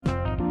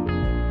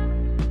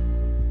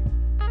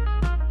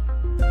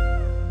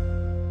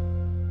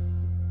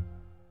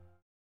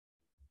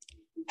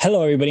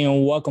Hello, everybody,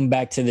 and welcome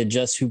back to the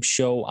Just Hoop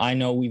Show. I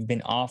know we've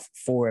been off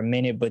for a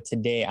minute, but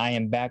today I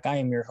am back. I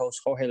am your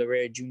host, Jorge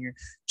Larrea Jr.,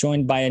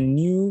 joined by a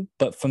new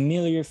but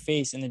familiar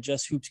face in the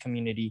Just Hoops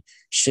community,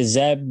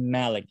 Shazeb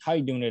Malik. How are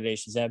you doing today,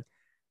 Shazeb?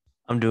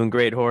 I'm doing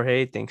great,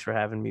 Jorge. Thanks for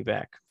having me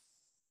back.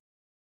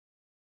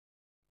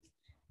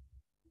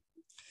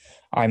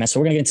 All right, man.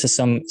 So we're gonna get into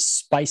some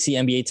spicy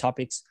NBA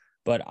topics,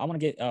 but I want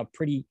to get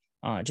pretty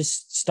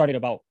just started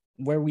about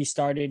where we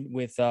started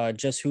with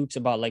Just Hoops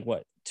about like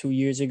what 2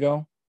 years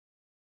ago.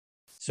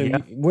 So Yeah,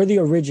 we're the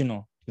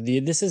original.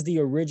 This is the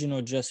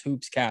original Just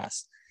Hoops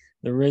cast.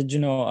 The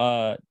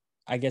original,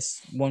 I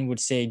guess one would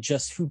say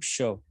Just Hoops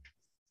show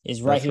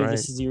is right that's here. right.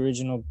 This is the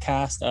original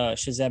cast,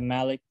 Shazeb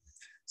Malik.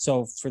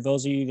 So for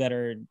those of you that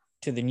are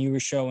to the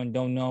newer show and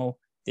don't know,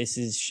 this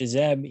is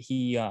Shazeb.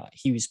 He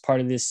was part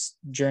of this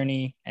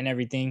journey and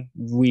everything.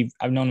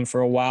 I've known him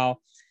for a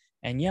while,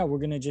 and yeah, we're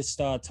gonna just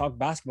talk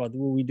basketball, do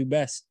what we do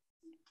best.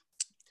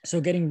 So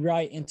getting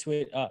right into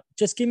it,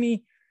 just give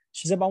me,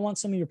 Shazeb, I want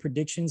some of your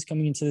predictions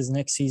coming into this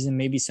next season,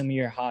 maybe some of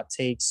your hot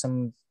takes,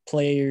 some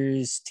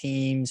players,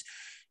 teams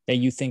that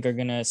you think are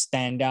gonna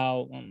stand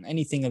out,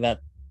 anything of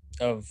that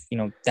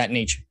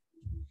nature.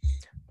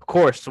 Of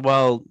course.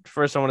 Well,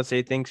 first I want to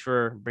say thanks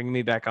for bringing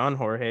me back on,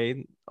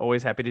 Jorge.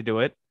 Always happy to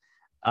do it.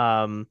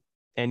 Um,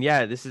 and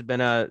yeah, this has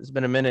been a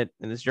minute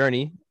in this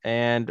journey,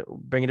 and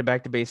bringing it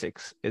back to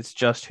basics. It's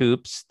just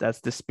hoops. That's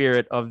the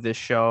spirit of this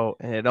show,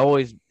 and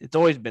it's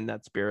always been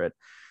that spirit.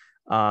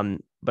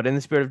 But in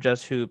the spirit of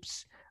just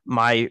hoops,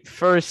 my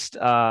first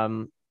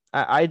I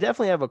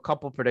definitely have a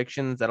couple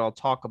predictions that I'll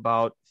talk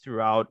about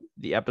throughout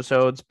the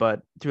episode.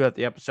 But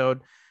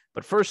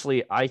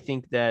firstly, I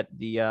think that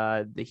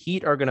the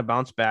Heat are going to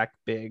bounce back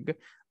big.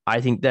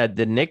 I think that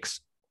the Knicks,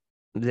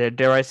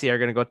 dare I say, are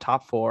going to go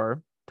top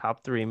four,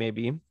 top three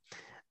maybe.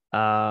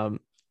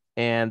 Um,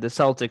 and the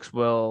Celtics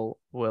will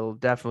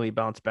definitely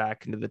bounce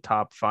back into the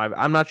top five.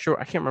 I'm not sure.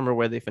 I can't remember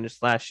where they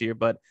finished last year,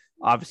 but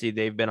obviously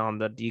they've been on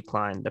the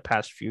decline the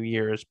past few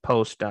years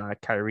post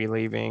Kyrie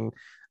leaving,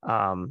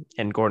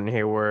 and Gordon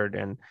Hayward,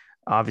 and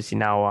obviously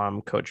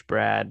now Coach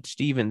Brad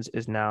Stevens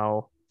is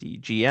now the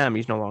GM.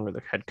 He's no longer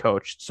the head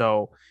coach.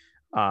 So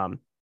um,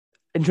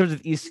 in terms of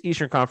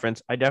Eastern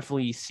Conference, I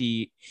definitely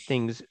see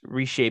things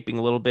reshaping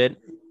a little bit.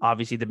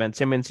 Obviously, the Ben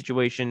Simmons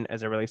situation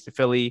as it relates to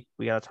Philly,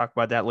 we got to talk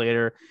about that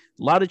later.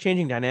 A lot of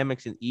changing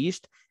dynamics in the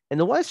East. In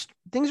the West,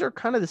 things are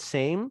kind of the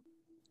same.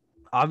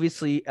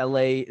 Obviously,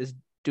 LA is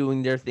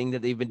doing their thing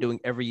that they've been doing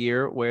every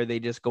year, where they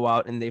just go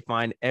out and they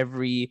find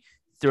every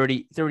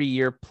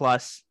 30-year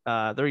plus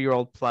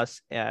 30-year-old plus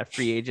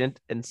free agent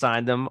and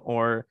sign them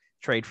or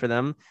trade for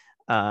them,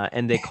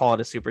 and they call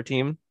it a super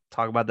team.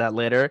 Talk about that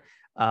later.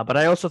 But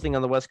I also think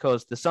on the West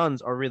Coast, the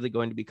Suns are really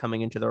going to be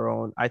coming into their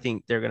own. I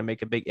think they're going to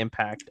make a big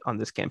impact on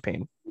this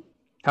campaign.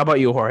 How about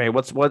you, Jorge?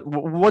 What's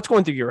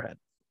going through your head?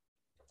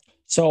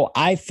 So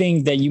I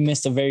think that you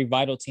missed a very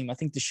vital team. I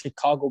think the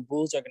Chicago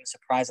Bulls are going to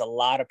surprise a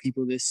lot of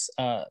people this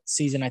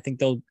season. I think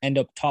they'll end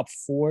up top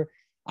four.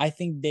 I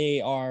think they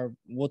are.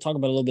 We'll talk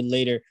about it a little bit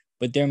later,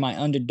 but they're my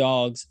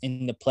underdogs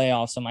in the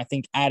playoffs. I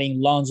think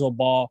adding Lonzo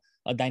Ball,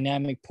 a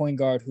dynamic point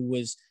guard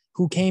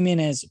who came in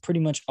as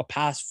pretty much a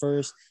pass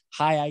first,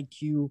 high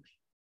IQ,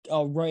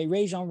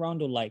 Rajon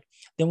Rondo like,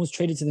 then was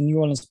traded to the New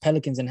Orleans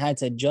Pelicans and had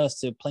to adjust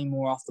to play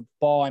more off the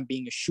ball and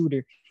being a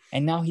shooter.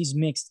 And now he's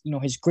mixed,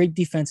 his great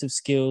defensive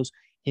skills,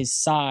 his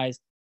size,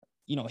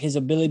 his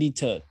ability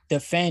to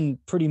defend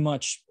pretty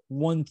much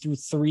 1 through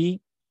 3.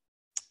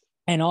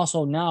 And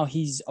also now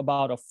he's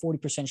about a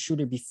 40%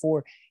 shooter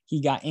before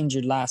he got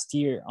injured last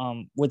year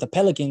with the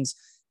Pelicans.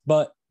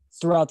 But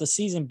throughout the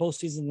season, both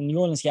seasons in New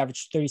Orleans, he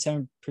averaged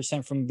 37%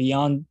 from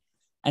beyond.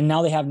 And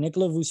now they have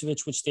Nikola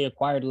Vucevic, which they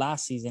acquired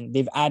last season.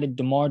 They've added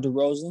DeMar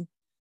DeRozan.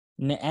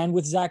 And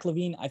with Zach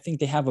LaVine, I think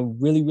they have a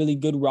really, really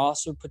good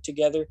roster put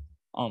together.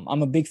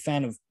 I'm a big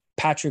fan of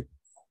Patrick.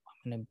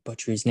 I'm going to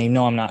butcher his name.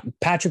 No, I'm not.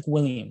 Patrick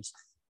Williams.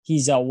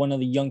 He's one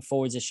of the young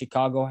forwards that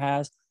Chicago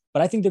has.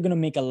 But I think they're going to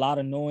make a lot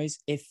of noise.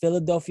 If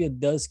Philadelphia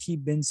does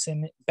keep Ben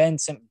Simmons, I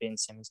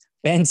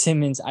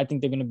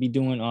think they're going to be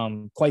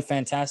doing quite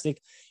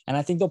fantastic. And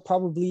I think they'll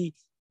probably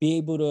be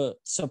able to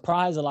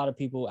surprise a lot of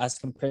people as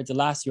compared to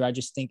last year. I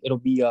just think it'll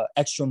be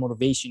extra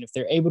motivation. If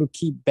they're able to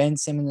keep Ben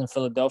Simmons in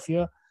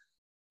Philadelphia,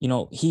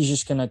 he's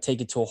just going to take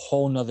it to a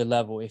whole nother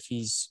level if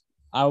he's,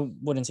 I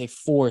wouldn't say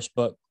forced,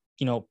 but,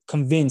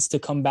 convinced to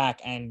come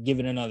back and give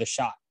it another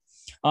shot.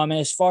 And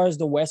as far as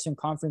the Western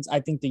Conference, I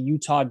think the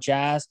Utah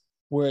Jazz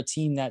were a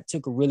team that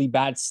took a really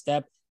bad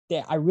step.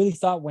 I really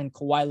thought when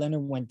Kawhi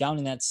Leonard went down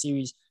in that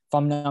series, if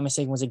I'm not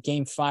mistaken, was it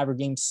game 5 or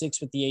game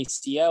 6 with the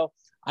ACL?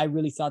 I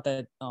really thought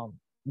that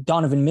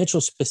Donovan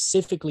Mitchell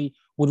specifically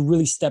would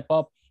really step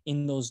up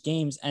in those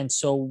games, and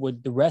so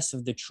would the rest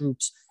of the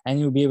troops, and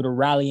you'll be able to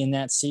rally in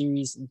that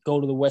series, go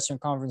to the Western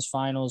Conference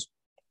Finals,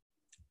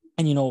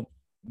 and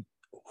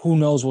who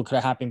knows what could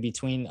have happened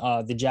between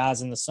the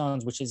Jazz and the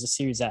Suns, which is a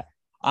series that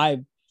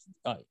I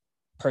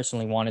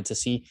personally wanted to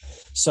see.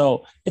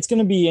 So it's going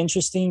to be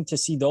interesting to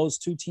see those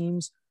two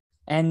teams.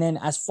 And then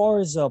as far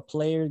as a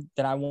player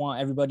that I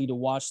want everybody to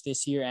watch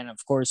this year, and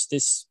of course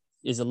this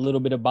is a little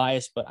bit of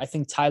bias, but I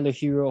think Tyler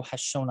Hero has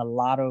shown a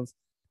lot of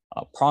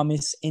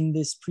promise in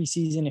this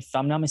preseason. If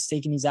I'm not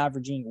mistaken, he's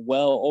averaging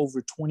well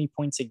over 20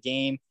 points a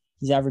game.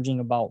 He's averaging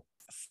about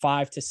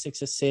 5 to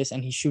 6 assists,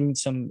 and he's shooting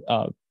some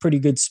pretty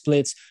good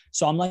splits.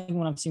 So I'm liking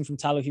what I'm seeing from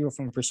Tyler Hero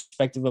from a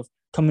perspective of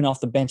coming off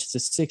the bench as a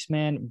six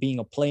man, being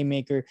a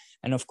playmaker,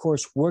 and of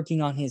course,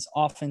 working on his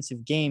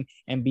offensive game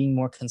and being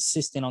more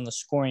consistent on the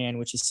scoring end,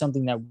 which is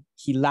something that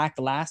he lacked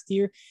last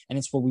year. And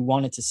it's what we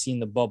wanted to see in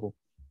the bubble.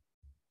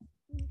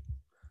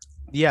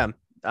 Yeah.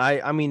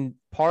 I mean,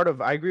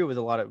 I agree with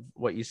a lot of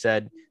what you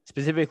said,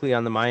 specifically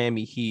on the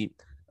Miami Heat.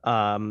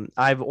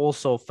 I've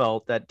also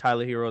felt that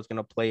Tyler Hero is going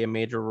to play a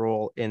major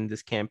role in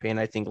this campaign.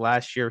 I think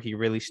last year he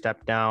really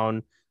stepped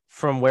down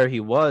from where he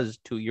was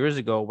 2 years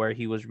ago, where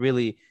he was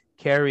really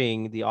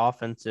carrying the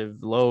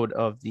offensive load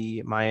of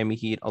the Miami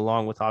Heat,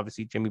 along with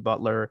obviously Jimmy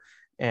Butler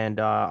and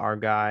our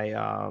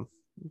guy,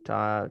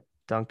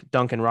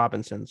 Duncan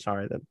Robinson.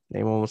 Sorry, that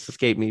name almost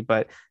escaped me,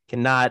 but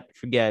cannot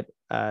forget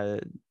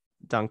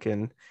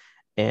Duncan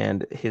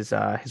and his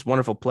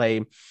wonderful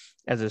play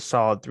as a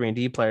solid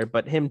 3-and-D player.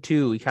 But him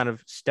too, he kind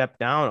of stepped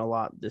down a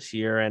lot this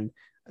year. And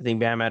I think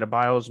Bam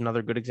Adebayo is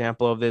another good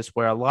example of this,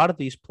 where a lot of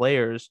these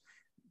players,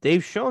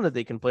 they've shown that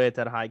they can play at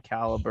that high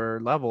caliber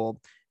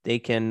level. They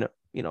can,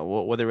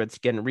 whether it's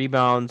getting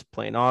rebounds,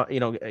 playing,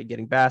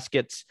 getting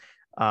baskets,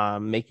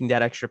 making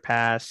that extra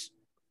pass,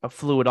 a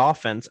fluid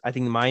offense. I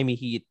think the Miami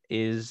Heat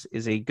is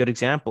a good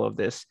example of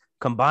this,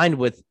 combined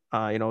with,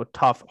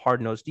 tough,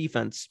 hard-nosed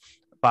defense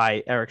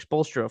by Eric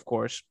Spoelstra, of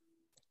course,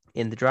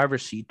 in the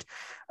driver's seat.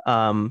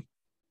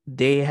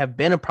 They have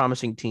been a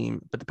promising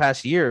team, but the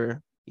past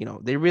year,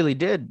 they really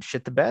did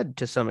shit the bed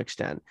to some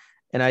extent.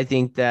 And I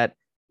think that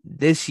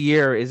this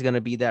year is going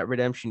to be that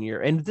redemption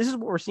year. And this is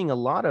what we're seeing a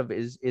lot of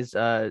is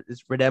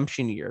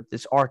redemption year,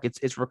 this arc.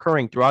 It's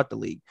recurring throughout the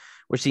league.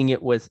 We're seeing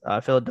it with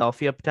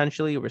Philadelphia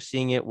potentially. We're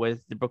seeing it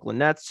with the Brooklyn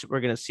Nets. We're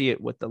going to see it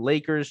with the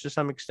Lakers to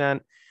some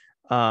extent.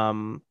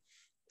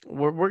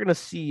 We're going to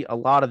see a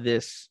lot of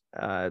this,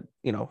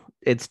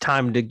 it's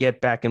time to get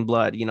back in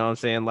blood. You know what I'm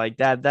saying? Like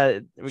that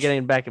we're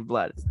getting back in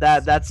blood.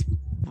 That's,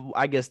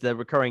 I guess, the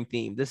recurring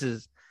theme.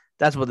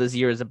 That's what this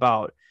year is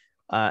about.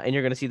 And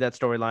you're going to see that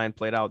storyline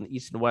played out in the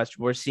East and West.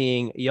 We're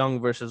seeing young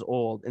versus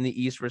old. In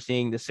the East, we're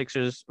seeing the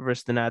Sixers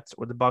versus the Nets,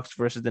 or the Bucks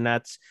versus the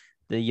Nets,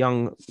 the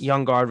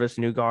young guard versus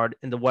new guard.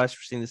 In the West,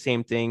 we're seeing the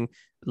same thing.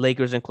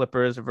 Lakers and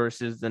Clippers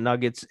versus the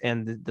Nuggets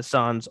and the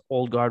Suns,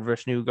 old guard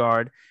versus new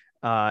guard.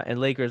 And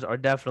Lakers are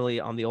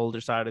definitely on the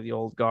older side of the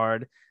old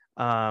guard.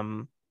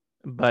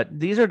 But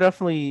these are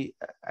definitely,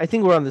 I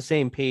think we're on the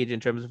same page in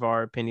terms of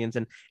our opinions.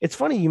 And it's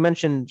funny you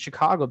mentioned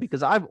Chicago,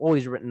 because I've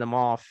always written them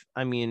off.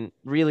 I mean,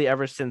 really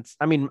ever since,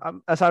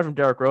 aside from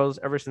Derrick Rose,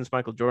 ever since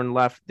Michael Jordan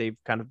left, they've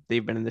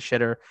been in the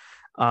shitter.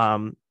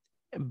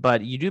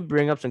 But you do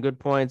bring up some good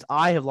points.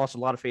 I have lost a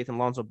lot of faith in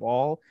Lonzo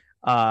Ball.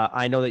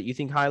 I know that you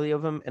think highly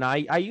of him, and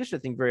I used to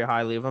think very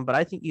highly of him, but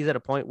I think he's at a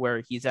point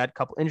where he's had a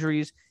couple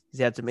injuries. He's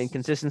had some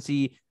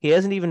inconsistency. He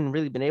hasn't even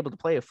really been able to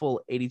play a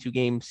full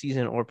 82-game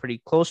season or pretty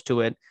close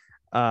to it,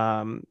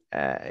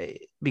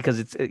 because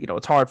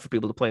it's hard for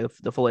people to play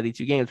the full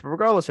 82 games. But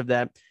regardless of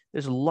that,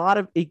 there's a lot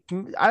of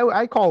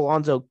I call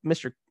Alonzo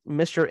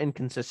Mr.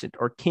 Inconsistent,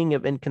 or King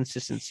of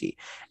Inconsistency,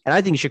 and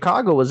I think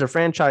Chicago is a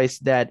franchise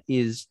that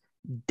is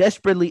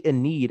desperately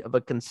in need of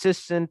a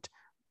consistent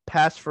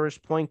pass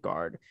first point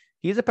guard.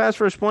 He's a pass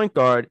first point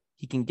guard.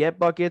 He can get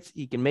buckets.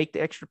 He can make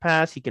the extra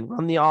pass. He can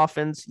run the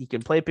offense. He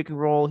can play pick and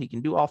roll. He can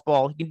do off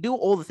ball. He can do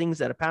all the things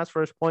that a pass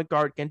first point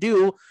guard can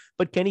do,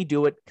 but can he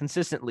do it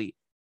consistently?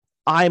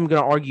 I'm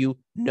going to argue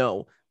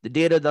no. The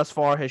data thus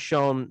far has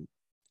shown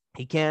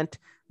he can't,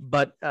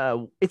 but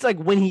it's like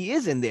when he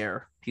is in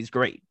there, he's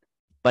great.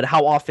 But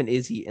how often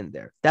is he in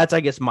there? That's, I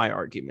guess, my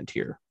argument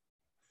here.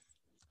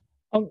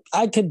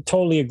 I could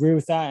totally agree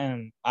with that.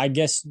 And I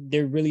guess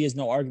there really is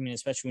no argument,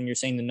 especially when you're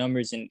saying the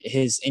numbers and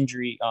his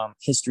injury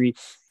history.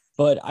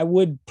 But I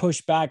would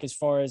push back as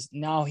far as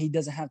now he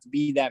doesn't have to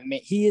be that.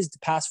 He is the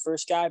pass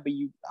first guy, but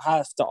you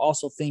have to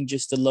also think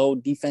just the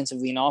load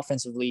defensively and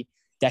offensively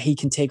that he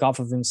can take off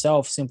of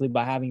himself simply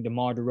by having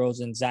DeMar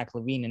DeRozan, Zach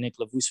LaVine, and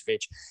Nikola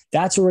Vucevic.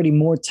 That's already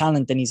more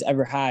talent than he's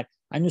ever had.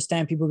 I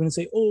understand people are going to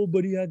say, oh,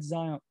 but he had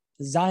Zion.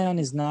 Zion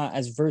is not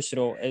as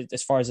versatile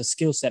as far as a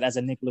skill set as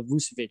a Nikola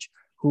Vucevic,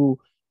 who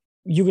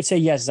you could say,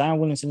 yes, Zion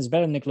Williamson is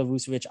better than Nikola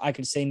Vucevic. I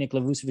could say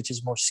Nikola Vucevic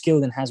is more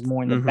skilled and has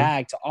more in the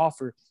bag to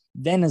offer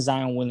than a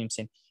Zion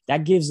Williamson.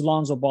 That gives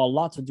Lonzo Ball a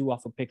lot to do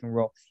off of pick and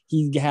roll.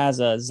 He has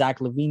a Zach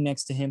LaVine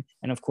next to him,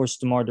 and of course,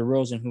 DeMar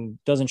DeRozan, who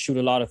doesn't shoot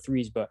a lot of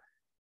threes. But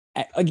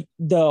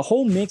the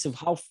whole mix of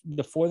how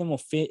the four of them will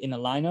fit in a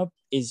lineup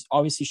is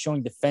obviously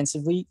showing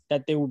defensively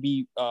that they will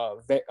be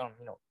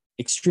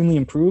extremely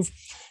improved.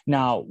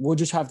 Now, we'll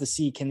just have to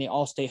see, can they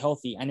all stay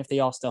healthy? And if they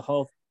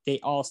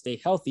all stay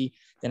healthy,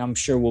 then I'm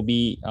sure we'll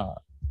be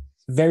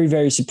very,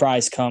 very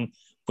surprised come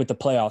with the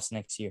playoffs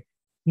next year.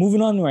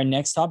 Moving on to our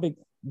next topic,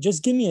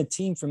 just give me a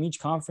team from each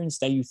conference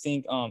that you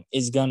think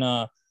is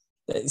gonna.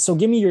 So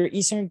give me your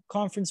Eastern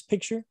Conference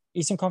picture,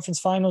 Eastern Conference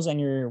Finals, and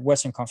your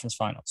Western Conference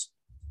Finals,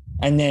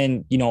 and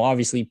then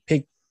obviously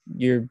pick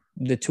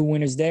the two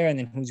winners there, and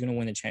then who's going to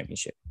win the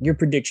championship? Your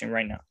prediction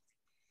right now.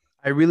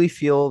 I really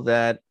feel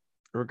that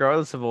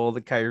regardless of all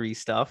the Kyrie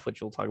stuff,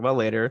 which we'll talk about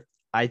later,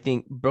 I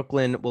think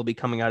Brooklyn will be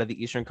coming out of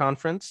the Eastern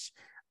Conference.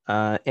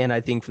 And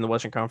I think from the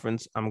Western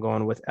Conference, I'm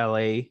going with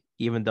LA,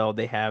 even though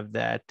they have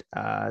that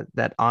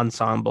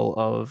ensemble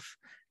of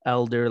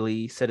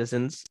elderly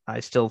citizens. I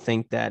still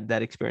think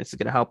that experience is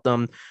going to help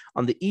them.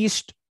 On the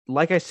East,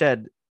 like I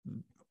said,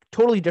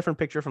 totally different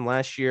picture from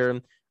last year.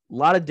 A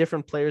lot of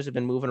different players have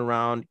been moving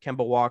around.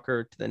 Kemba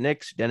Walker to the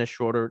Knicks, Dennis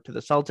Schroeder to the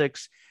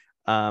Celtics.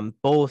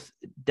 Both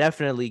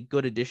definitely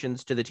good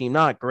additions to the team.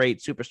 Not great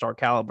superstar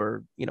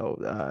caliber,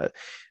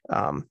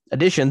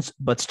 additions,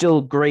 but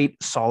still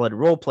great, solid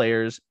role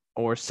players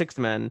or sixth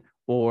men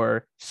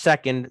or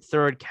second,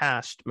 third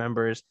cast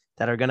members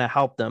that are going to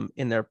help them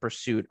in their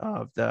pursuit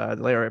of the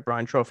Larry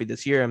O'Brien Trophy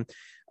this year.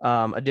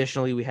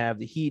 Additionally, we have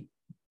the Heat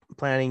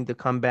planning to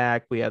come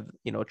back. We have,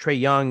 Trae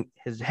Young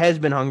has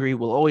been hungry,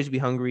 will always be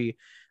hungry.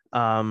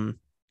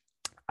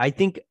 I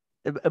think,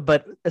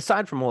 but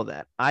aside from all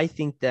that, I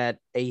think that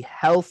a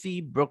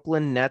healthy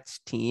Brooklyn Nets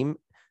team,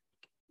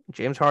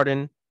 James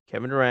Harden,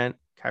 Kevin Durant,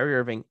 Kyrie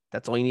Irving,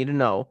 that's all you need to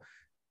know.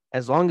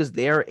 As long as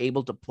they're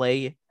able to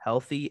play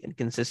healthy and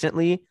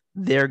consistently,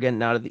 they're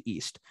getting out of the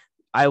East.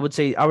 I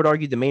would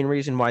argue the main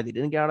reason why they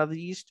didn't get out of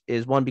the East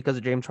is one, because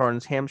of James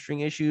Harden's hamstring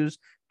issues,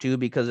 two,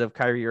 because of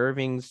Kyrie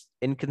Irving's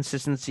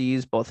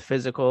inconsistencies, both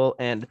physical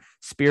and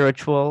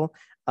spiritual,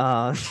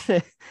 and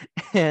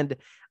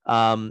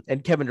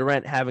Kevin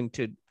Durant having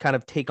to kind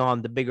of take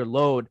on the bigger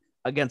load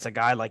against a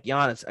guy like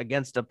Giannis,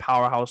 against a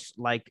powerhouse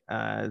like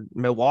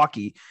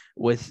Milwaukee,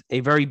 with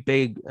a very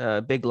big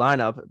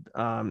lineup,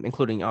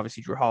 including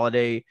obviously Jrue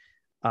Holiday.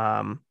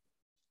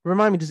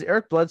 Remind me, does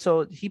Eric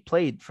Bledsoe, he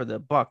played for the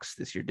Bucks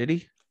this year, did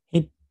he?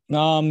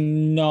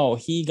 No,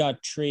 he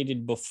got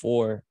traded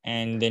before,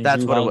 and then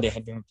That's Jrue what Holiday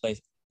had been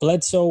replaced.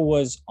 Bledsoe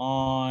was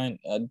on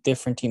a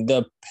different team,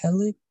 the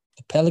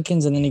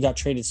Pelicans, and then he got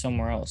traded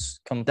somewhere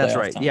else. That's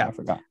right. Time. Yeah, I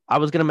forgot. I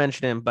was going to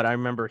mention him, but I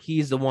remember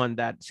he's the one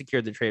that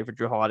secured the trade for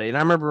Jrue Holiday. And I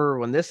remember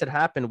when this had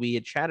happened, we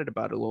had chatted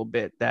about it a little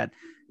bit that,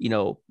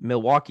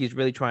 Milwaukee is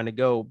really trying to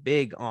go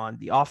big on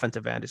the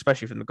offensive end,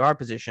 especially from the guard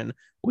position,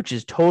 which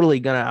is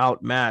totally going to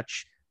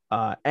outmatch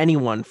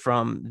anyone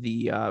from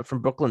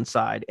Brooklyn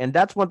side. And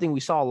that's one thing we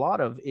saw a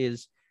lot of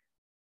is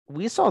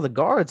we saw the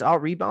guards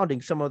out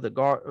rebounding some of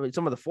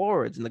the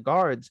forwards and the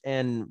guards,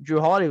 and Jrue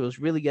Holiday was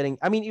really getting,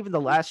 I mean, even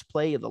the last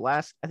play of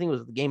I think it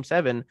was the game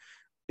 7,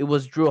 it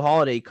was Jrue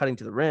Holiday cutting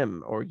to the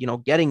rim or,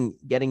 getting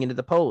into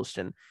the post.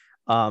 And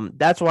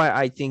that's why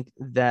I think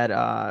that,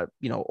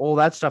 all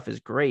that stuff is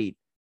great,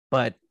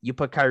 but you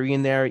put Kyrie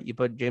in there, you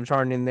put James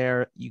Harden in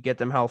there, you get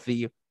them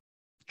healthy.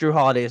 Jrue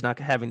Holiday is not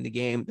having the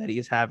game that he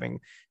is having.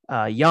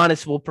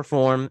 Giannis will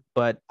perform,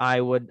 but I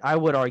would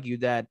argue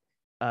that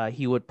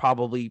he would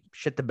probably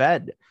shit the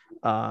bed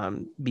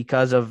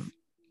because of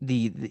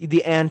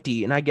the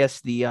ante, and I guess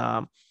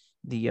the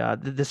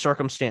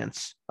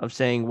circumstance of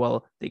saying,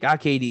 well, they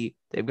got KD,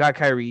 they've got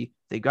Kyrie,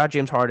 they've got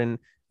James Harden,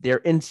 they're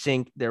in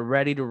sync, they're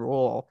ready to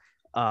roll.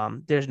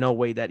 There's no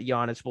way that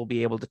Giannis will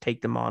be able to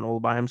take them on all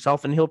by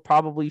himself, and he'll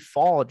probably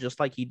fall just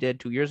like he did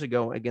 2 years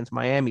ago against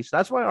Miami. So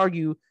that's why I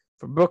argue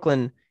for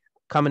Brooklyn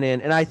coming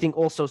in. And I think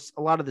also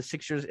a lot of the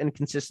Sixers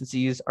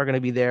inconsistencies are going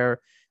to be there.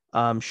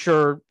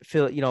 Sure,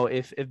 Phil,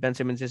 if Ben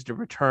Simmons is to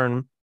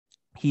return,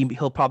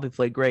 he'll probably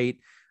play great.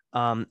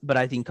 But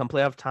I think come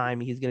playoff time,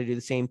 he's going to do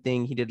the same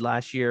thing he did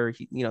last year.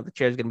 The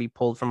chair is going to be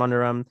pulled from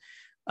under him.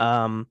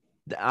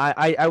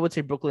 I would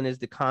say Brooklyn is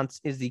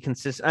the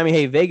consistent. I mean,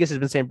 hey, Vegas has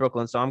been saying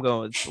Brooklyn, so I'm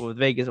going with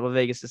Vegas. What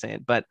Vegas is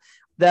saying, but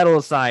that all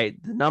aside,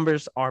 the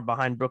numbers are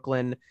behind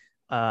Brooklyn.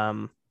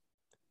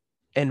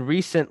 And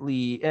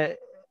recently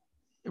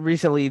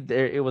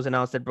it was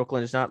announced that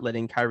Brooklyn is not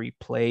letting Kyrie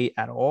play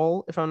at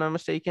all, if I'm not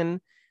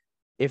mistaken.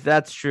 If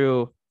that's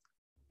true,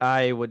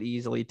 I would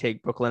easily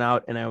take Brooklyn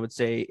out, and I would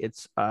say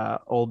it's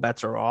all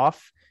bets are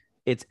off.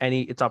 It's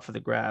up for the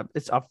grab.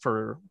 It's up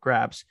for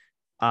grabs.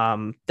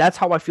 That's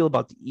how I feel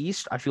about the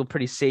East. I feel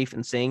pretty safe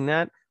in saying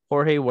that.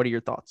 Jorge, what are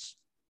your thoughts?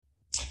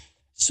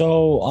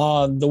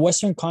 So the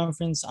Western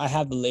Conference, I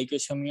have the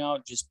Lakers coming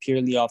out just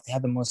purely off. They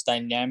have the most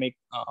dynamic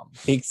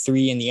big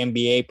three in the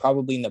NBA,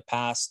 probably in the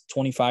past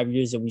 25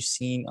 years that we've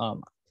seen.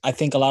 I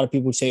think a lot of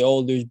people say,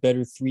 oh, there's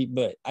better three,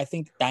 but I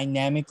think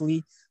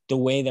dynamically, the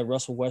way that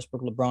Russell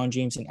Westbrook, LeBron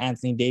James, and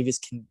Anthony Davis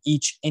can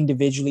each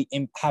individually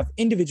have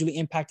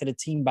impacted a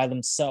team by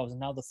themselves. And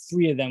now the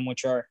three of them,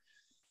 which are,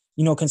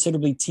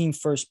 considerably team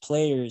first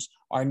players,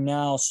 are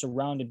now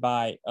surrounded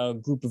by a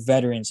group of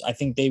veterans. I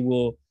think they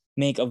will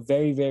make a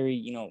very, very,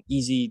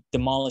 easy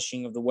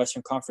demolishing of the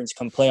Western Conference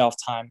come playoff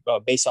time,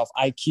 based off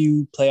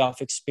IQ,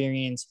 playoff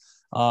experience.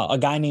 A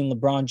guy named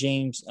LeBron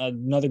James,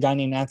 another guy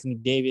named Anthony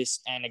Davis,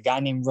 and a guy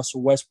named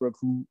Russell Westbrook,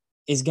 who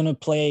is going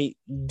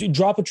to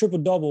drop a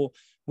triple-double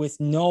with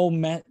no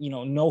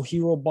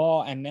hero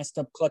ball and messed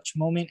up clutch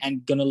moment,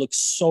 and going to look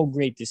so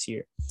great this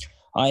year.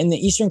 In the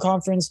Eastern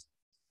Conference,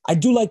 I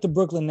do like the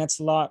Brooklyn Nets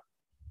a lot.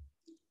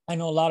 I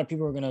know a lot of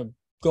people are going to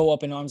go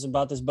up in arms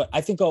about this, but I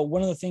think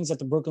one of the things that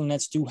the Brooklyn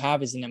Nets do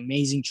have is an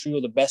amazing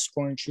trio, the best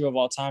scoring trio of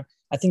all time.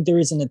 I think there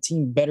isn't a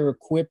team better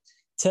equipped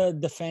to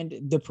defend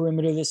the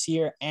perimeter this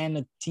year and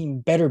a team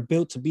better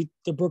built to beat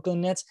the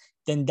Brooklyn Nets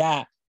than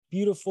that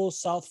beautiful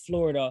South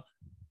Florida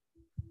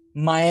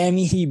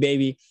Miami Heat,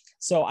 baby.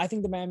 So I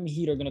think the Miami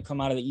Heat are going to come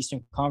out of the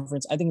Eastern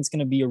Conference. I think it's going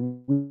to be a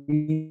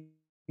rematch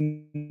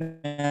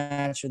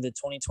of the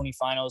 2020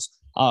 finals.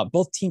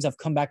 Both teams have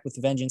come back with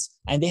vengeance,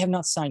 and they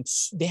haven't signed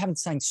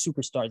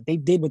superstars. They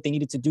did what they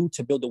needed to do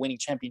to build the winning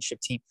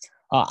championship team.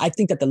 I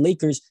think that the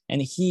Lakers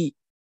and the Heat,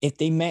 if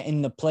they met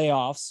in the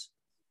playoffs,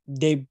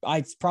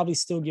 I'd probably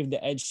still give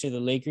the edge to the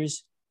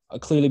Lakers,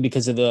 clearly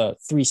because of the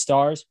 3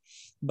 stars.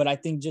 But I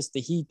think just the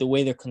Heat, the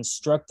way they're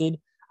constructed,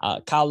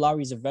 Kyle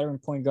Lowry is a veteran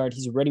point guard.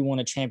 He's already won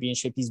a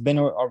championship. He's been,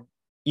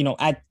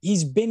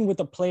 he's been with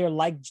a player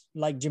like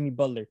Jimmy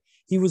Butler.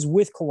 He was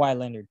with Kawhi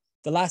Leonard.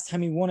 The last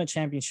time he won a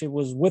championship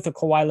was with a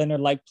Kawhi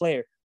Leonard-like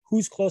player.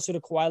 Who's closer to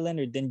Kawhi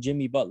Leonard than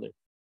Jimmy Butler?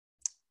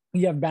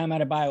 You have Bam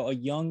Adebayo, a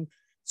young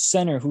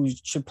center who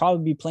should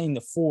probably be playing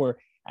the 4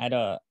 at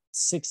a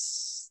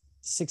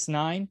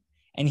 6'9",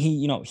 and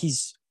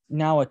he's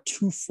now a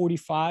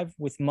 245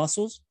 with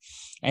muscles,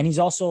 and he's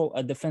also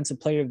a defensive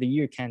player of the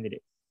year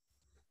candidate.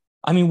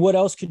 I mean, what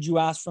else could you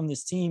ask from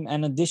this team?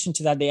 In addition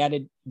to that, they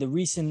added the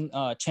recent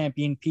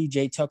champion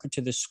PJ Tucker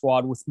to the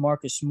squad with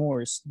Marcus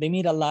Morris. They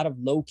made a lot of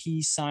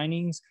low-key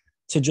signings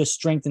to just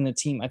strengthen the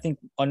team. I think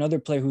another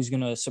player who's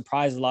going to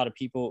surprise a lot of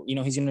people,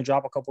 he's going to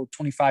drop a couple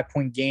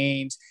 25-point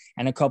games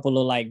and a couple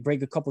of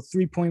break a couple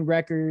 3-point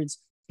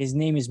records. His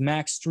name is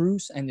Max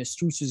Strus, and the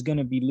Strus is going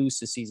to be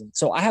loose this season.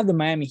 So I have the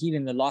Miami Heat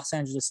and the Los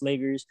Angeles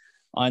Lakers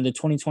in the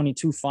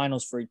 2022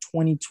 finals for a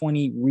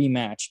 2020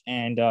 rematch,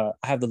 and I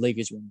have the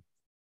Lakers winning.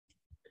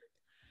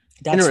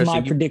 That's my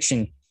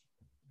prediction.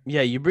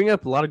 You bring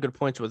up a lot of good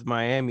points with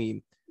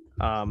Miami.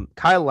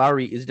 Kyle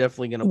Lowry is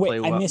definitely going to play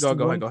well.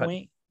 Go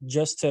ahead.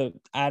 Just to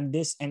add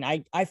this, and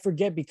I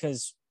forget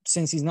because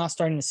since he's not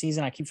starting the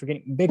season, I keep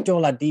forgetting Victor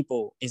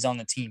Oladipo is on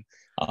the team.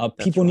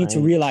 People need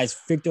to realize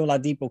Victor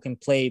Oladipo can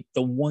play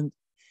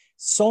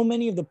so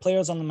many of the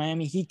players on the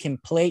Miami Heat can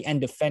play and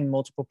defend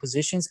multiple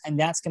positions, and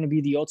that's going to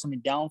be the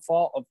ultimate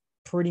downfall of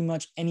pretty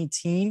much any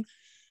team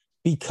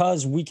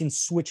because we can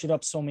switch it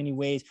up so many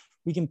ways.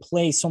 We can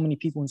play so many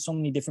people in so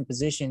many different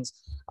positions.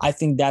 I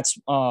think that's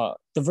the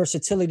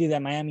versatility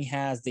that Miami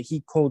has, the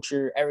Heat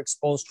culture, Eric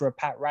Spoelstra,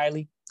 Pat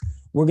Riley.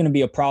 We're going to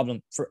be a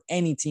problem for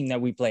any team that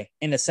we play.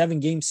 In a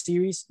 7-game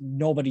series,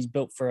 nobody's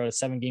built for a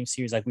 7-game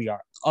series like we are,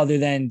 other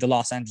than the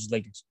Los Angeles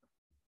Lakers.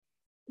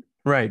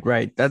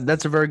 Right.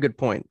 That's a very good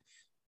point.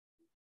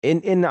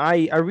 And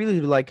I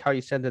really like how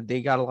you said that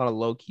they got a lot of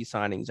low-key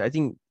signings. I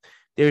think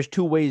there's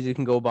 2 ways you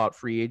can go about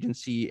free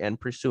agency and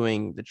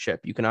pursuing the chip.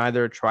 You can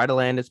either try to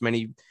land as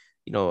many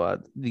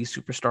these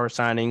superstar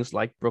signings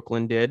like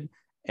Brooklyn did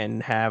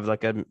and have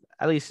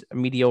at least a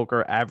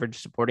mediocre average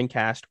supporting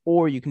cast,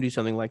 or you can do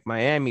something like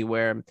Miami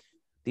where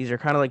these are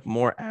kind of like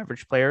more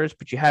average players,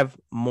 but you have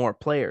more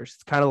players.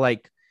 It's kind of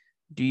like,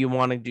 do you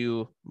want to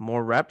do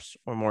more reps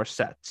or more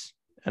sets?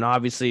 And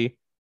obviously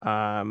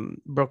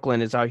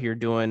Brooklyn is out here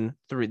doing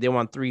 3. They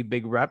want 3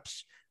 big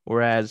reps,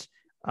 whereas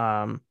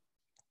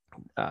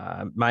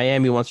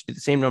Miami wants to do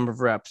the same number of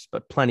reps,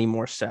 but plenty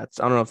more sets.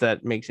 I don't know if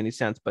that makes any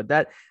sense, but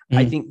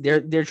I think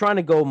they're trying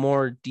to go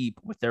more deep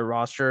with their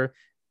roster,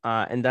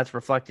 and that's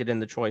reflected in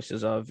the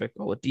choices of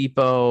Victor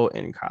Oladipo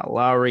and Kyle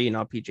Lowry and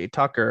now PJ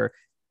Tucker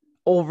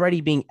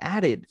already being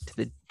added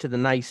to the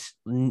nice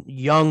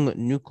young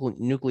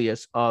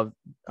nucleus of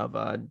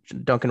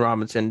Duncan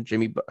Robinson,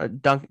 Jimmy Butler,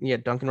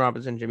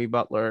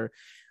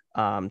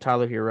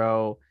 Tyler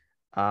Hero,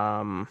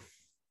 and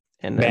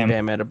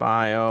Bam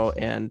Adebayo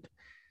and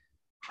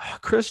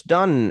Chris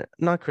Dunn.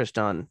 Not Chris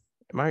Dunn.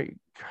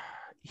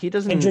 He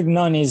doesn't. Kendrick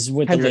Nunn is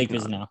with the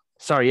Lakers now.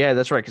 Sorry, yeah,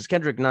 that's right. Because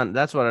Kendrick Nunn,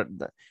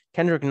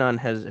 Kendrick Nunn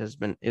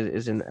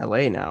is in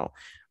LA now.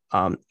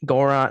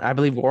 Goran, I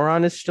believe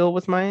Goran is still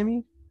with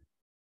Miami.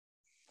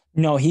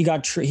 No, he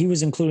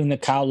was included in the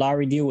Kyle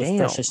Lowry deal with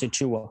Precious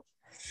Achiuwa.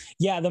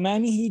 Yeah, the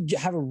Miami Heat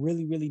have a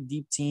really, really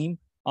deep team.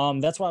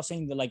 That's why I was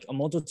saying that a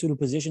multitude of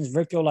positions: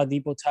 Victor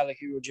Oladipo, Tyler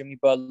Hero, Jimmy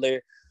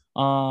Butler.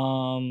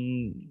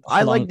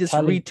 I like this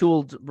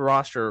retooled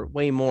roster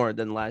way more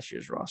than last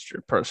year's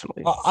roster,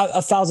 personally.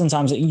 1,000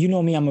 times. You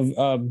know me, I'm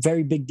a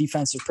very big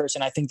defensive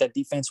person. I think that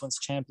defense wins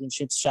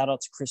championships. Shout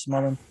out to Chris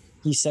Mullin.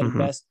 He said it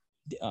best.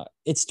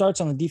 It starts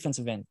on the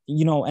defensive end,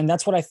 and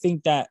that's what I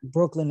think that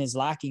Brooklyn is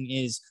lacking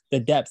is the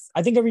depth.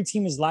 I think every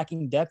team is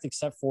lacking depth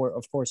except for,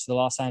 of course, the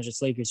Los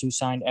Angeles Lakers, who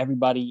signed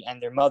everybody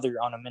and their mother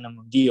on a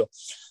minimum deal.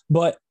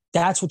 But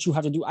that's what you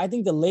have to do. I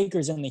think the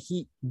Lakers and the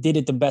Heat did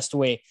it the best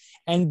way.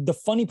 And the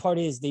funny part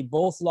is they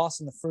both lost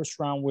in the first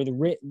round where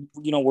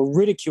were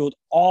ridiculed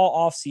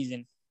all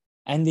offseason.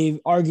 And they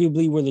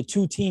arguably were the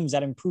 2 teams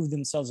that improved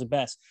themselves the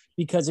best.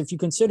 Because if you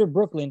consider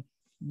Brooklyn,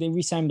 they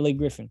re-signed Blake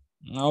Griffin.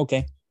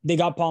 Okay. They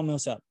got Paul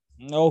Millsap.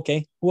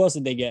 Okay. Who else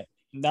did they get?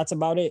 That's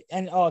about it.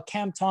 And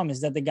Cam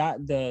Thomas, that they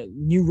got the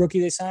new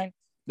rookie they signed.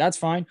 That's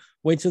fine.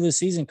 Wait till the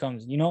season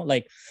comes,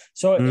 like,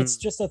 so it's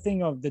Mm. just a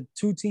thing of the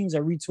two teams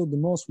that retooled the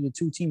most were the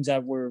two teams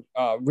that were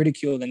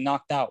ridiculed and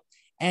knocked out.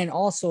 And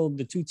also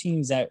the two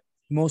teams that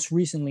most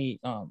recently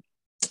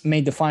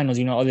made the finals,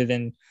 other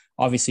than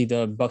obviously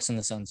the Bucks and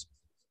the Suns,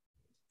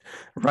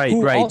 Right,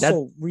 who right. That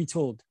also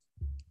retooled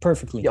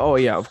perfectly. Oh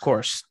yeah, of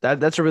course.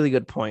 That's a really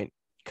good point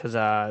because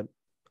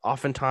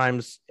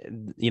oftentimes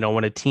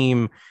when a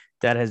team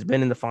that has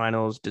been in the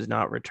finals does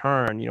not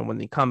return, when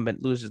the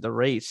incumbent loses the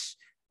race,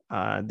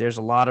 there's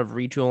a lot of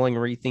retooling,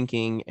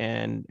 rethinking,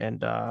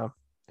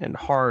 and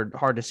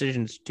hard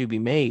decisions to be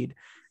made.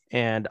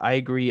 And I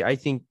agree. I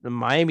think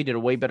Miami did a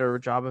way better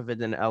job of it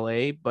than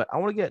LA, but I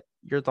want to get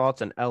your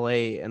thoughts on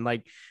LA and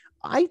like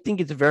I think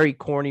it's very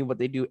corny what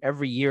they do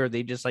every year.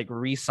 They just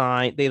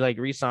resign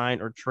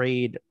or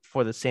trade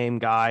for the same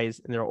guys,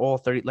 and they're all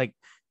 30. Like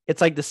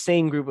it's like the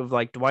same group of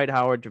like Dwight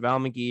Howard,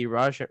 JaVale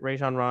McGee,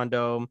 Rajon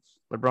Rondo,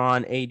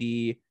 LeBron,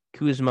 AD,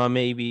 Kuzma,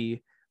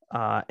 maybe.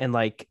 And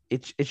like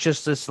it's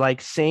just this like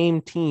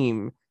same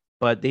team,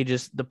 but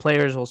the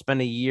players will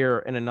spend a year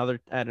in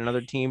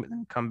another team and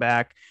then come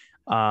back.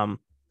 Um,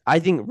 I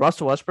think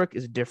Russell Westbrook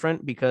is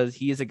different because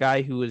he is a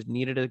guy who has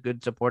needed a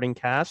good supporting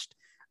cast.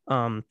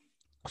 Um,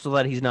 so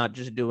that he's not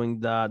just doing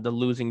the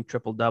losing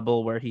triple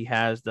double where he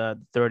has the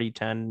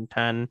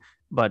 30-10-10,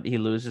 but he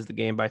loses the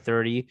game by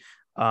 30.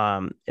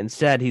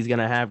 Instead, he's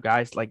gonna have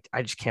guys like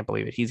I just can't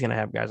believe it. He's gonna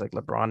have guys like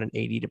LeBron and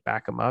AD to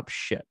back him up.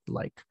 Shit,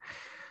 like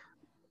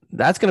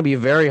that's gonna be a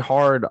very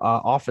hard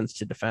offense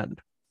to defend.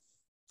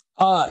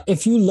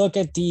 If you look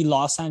at the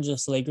Los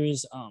Angeles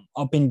Lakers,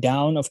 up and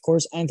down, of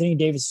course, Anthony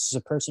Davis is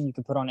a person you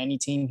can put on any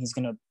team. He's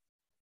gonna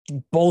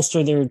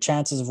bolster their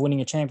chances of winning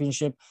a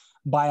championship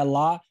by a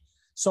lot.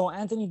 So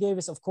Anthony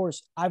Davis, of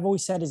course, I've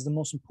always said is the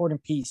most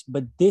important piece,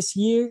 but this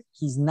year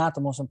he's not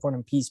the most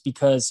important piece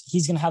because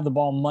he's going to have the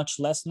ball much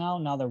less now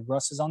that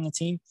Russ is on the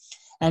team.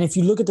 And if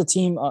you look at the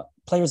team,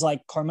 players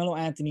like Carmelo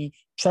Anthony,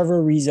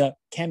 Trevor Ariza,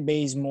 Kent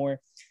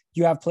Bazemore,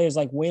 you have players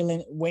like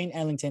Wayne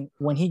Ellington.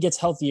 When he gets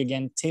healthy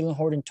again, Taylor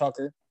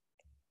Horton-Tucker,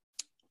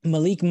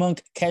 Malik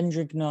Monk,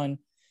 Kendrick Nunn,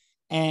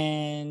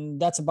 and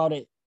that's about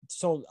it.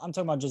 So I'm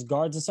talking about just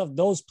guards and stuff.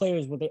 Those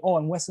players,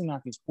 and Wesley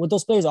Matthews. What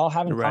those players all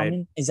have in Right.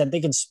 common is that they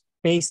can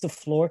space the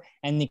floor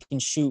and they can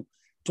shoot.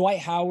 Dwight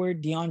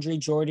Howard, DeAndre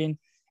Jordan,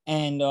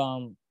 and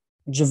JaVale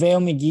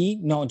McGee.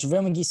 No,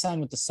 JaVale McGee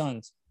signed with the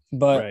Suns,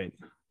 but Right.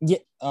 yeah.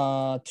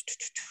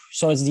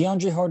 So it's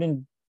DeAndre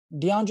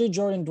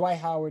Jordan, Dwight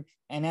Howard,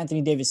 and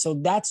Anthony Davis. So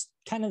that's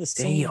kind of the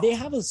same. Damn. They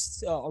have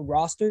a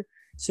roster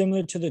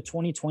similar to the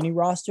 2020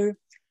 roster,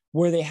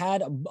 where they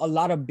had a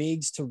lot of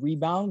bigs to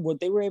rebound. What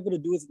they were able to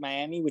do with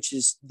Miami, which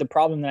is the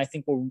problem that I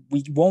think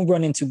we won't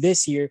run into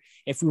this year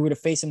if we were to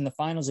face them in the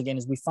finals again,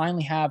 is we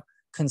finally have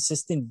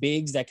consistent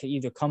bigs that could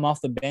either come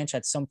off the bench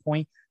at some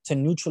point to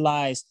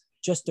neutralize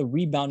just the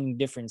rebounding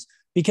difference.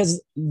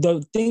 Because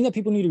the thing that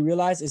people need to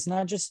realize is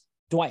not just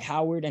Dwight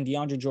Howard and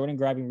DeAndre Jordan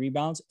grabbing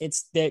rebounds.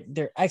 It's that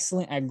they're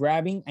excellent at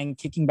grabbing and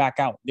kicking back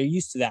out. They're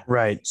used to that.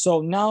 Right.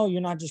 So now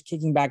you're not just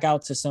kicking back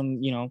out to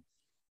some,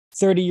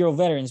 30-year-old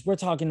veterans. We're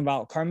talking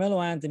about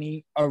Carmelo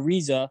Anthony,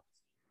 Ariza.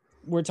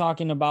 We're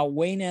talking about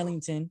Wayne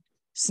Ellington,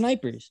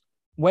 snipers.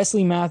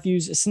 Wesley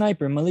Matthews, a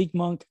sniper. Malik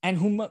Monk,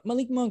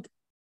 Malik Monk,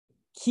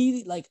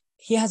 he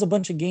has a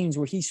bunch of games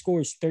where he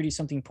scores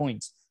 30-something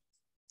points.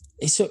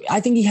 So I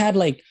think he had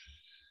like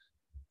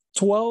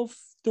 12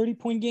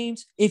 30-point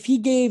games. If he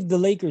gave the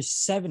Lakers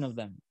 7 of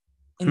them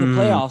in the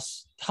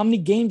playoffs, how many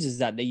games is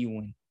that you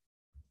win?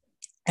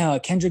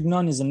 Kendrick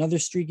Nunn is another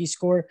streaky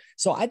scorer.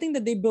 So I think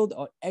that they build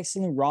an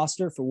excellent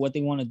roster for what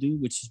they want to do,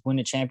 which is win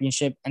a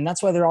championship. And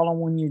that's why they're all on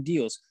one-year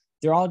deals.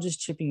 They're all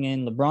just chipping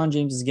in. LeBron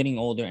James is getting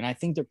older, and I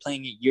think they're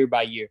playing it year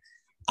by year.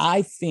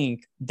 I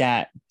think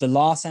that the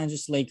Los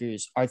Angeles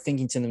Lakers are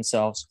thinking to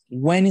themselves,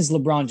 when is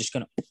LeBron just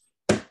going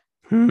to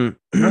 –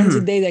 when's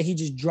the day that he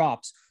just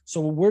drops?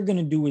 So what we're going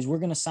to do is we're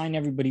going to sign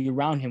everybody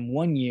around him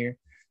 1 year.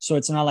 So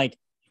it's not like,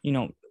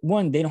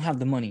 one, they don't have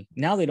the money.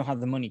 Now they don't have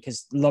the money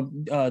because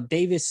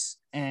Davis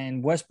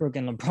and Westbrook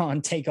and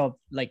LeBron take up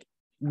like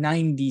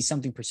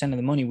 90-something% of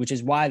the money, which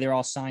is why they're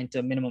all signed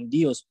to minimum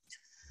deals.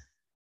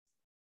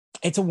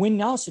 It's a win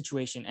now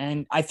situation.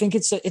 And I think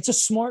it's a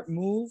smart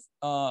move.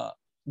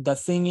 The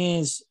thing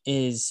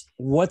is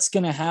what's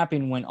going to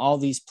happen when all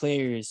these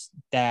players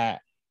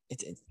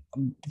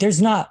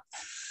there's not,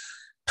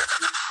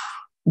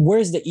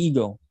 where's the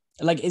ego?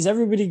 Like, is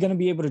everybody going to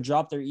be able to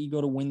drop their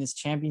ego to win this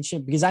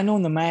championship? Because I know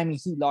in the Miami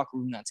Heat locker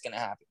room, that's going to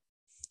happen.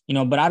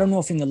 But I don't know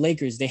if in the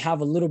Lakers, they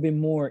have a little bit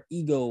more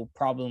ego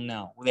problem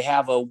now. They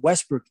have a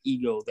Westbrook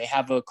ego. They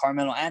have a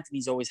Carmelo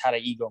Anthony's always had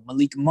an ego.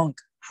 Malik Monk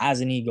has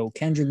an ego.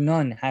 Kendrick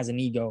Nunn has an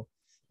ego,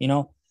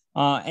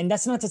 and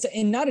that's not to say,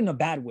 and not in a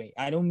bad way.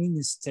 I don't mean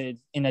this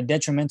in a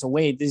detrimental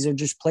way. These are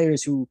just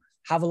players who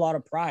have a lot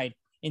of pride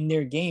in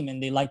their game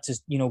and they like to,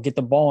 get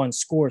the ball and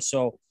score.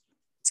 So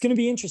it's going to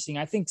be interesting.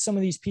 I think some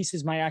of these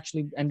pieces might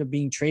actually end up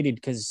being traded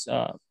because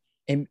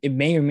it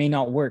may or may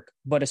not work.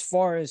 But as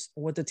far as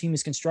what the team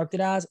is constructed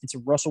as, it's a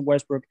Russell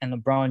Westbrook and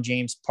LeBron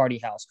James party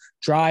house.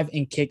 Drive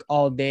and kick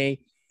all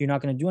day. You're not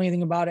going to do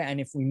anything about it.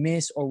 And if we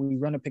miss or we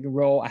run a pick and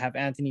roll, I have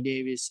Anthony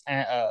Davis,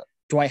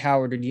 Dwight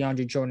Howard, or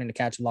DeAndre Jordan to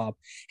catch a lob.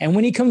 And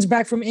when he comes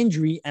back from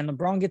injury and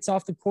LeBron gets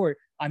off the court,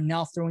 I'm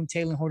now throwing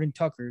Taylor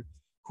Horton-Tucker,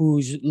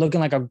 who's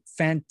looking like a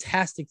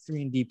fantastic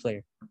 3-and-D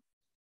player.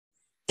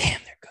 Damn,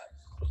 they're good.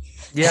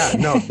 Yeah,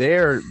 no,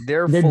 they're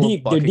full deep,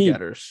 of bucket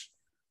getters.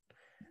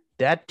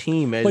 That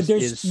team is. But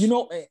there's,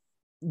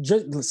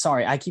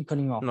 sorry, I keep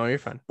cutting you off. No, you're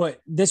fine. But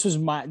this is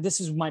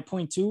my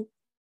point too.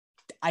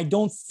 I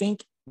don't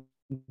think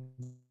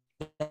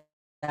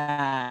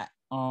that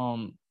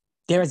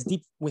they're as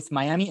deep with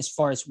Miami as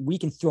far as we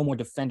can throw more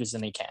defenders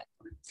than they can.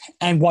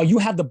 And while you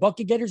have the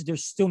bucket getters, they're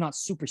still not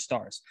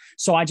superstars.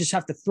 So I just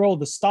have to throw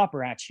the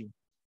stopper at you.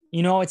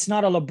 It's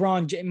not a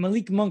LeBron.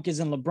 Malik Monk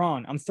isn't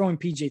LeBron. I'm throwing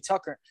PJ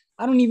Tucker.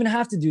 I don't even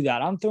have to do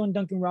that. I'm throwing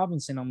Duncan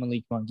Robinson on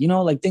Malik Monk,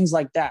 like things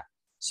like that.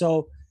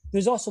 So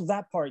there's also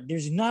that part.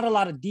 There's not a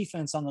lot of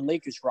defense on the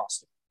Lakers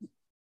roster.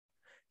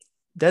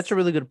 That's a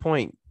really good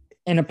point.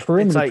 And a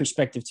perimeter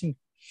perspective too.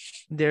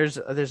 There's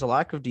a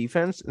lack of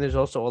defense, and there's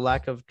also a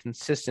lack of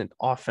consistent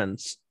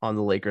offense on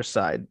the Lakers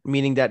side,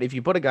 meaning that if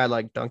you put a guy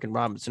like Duncan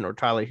Robinson or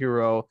Tyler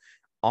Hero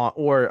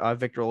or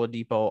Victor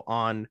Oladipo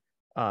on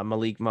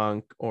Malik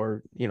Monk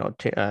or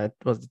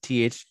was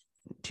the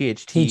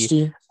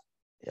THT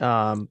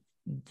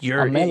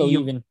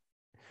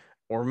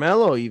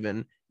Melo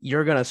even,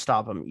 you're gonna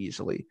stop him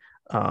easily,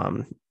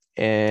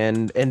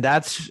 and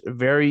that's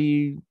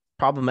very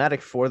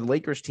problematic for the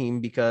Lakers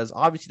team, because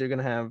obviously they're going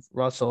to have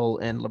Russell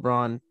and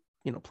LeBron,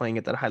 playing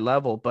at that high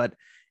level, but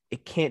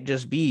it can't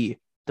just be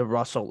the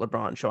Russell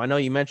LeBron show. I know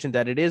you mentioned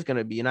that it is going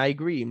to be, and I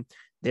agree,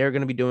 they're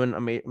going to be doing a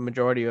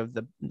majority of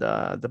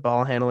the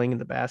ball handling and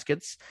the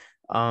baskets.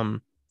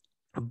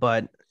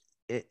 But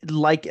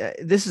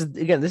this is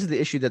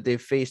the issue that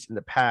they've faced in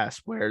the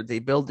past, where they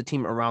build the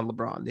team around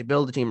LeBron, they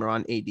build the team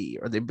around AD,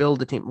 or they build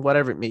the team,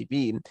 whatever it may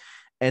be.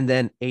 And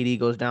then AD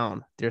goes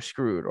down, they're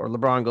screwed. Or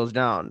LeBron goes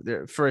down,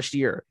 their first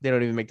year, they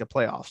don't even make the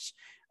playoffs.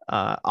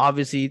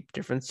 Obviously,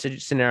 different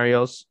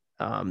scenarios.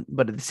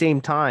 But at the same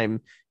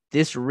time,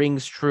 this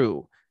rings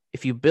true.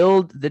 If you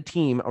build the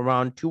team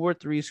around 2 or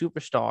 3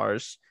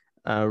 superstars,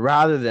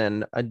 rather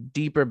than a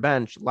deeper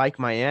bench like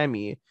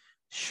Miami,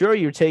 sure,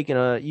 you're taking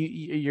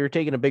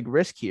a big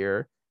risk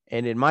here,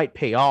 and it might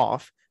pay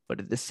off. But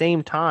at the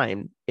same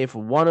time, if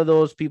one of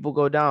those people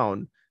go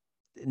down,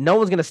 no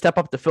one's going to step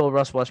up to fill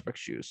Russ Westbrook's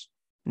shoes.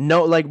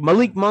 No, like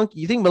Malik Monk,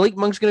 you think Malik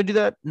Monk's going to do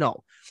that?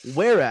 No.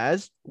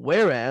 Whereas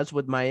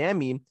with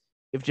Miami,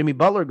 if Jimmy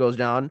Butler goes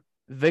down,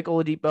 Vic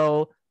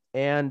Oladipo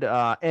and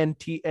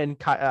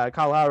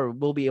Kyle Lowry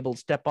will be able to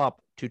step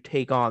up to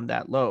take on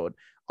that load.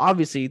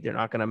 Obviously, they're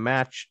not going to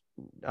match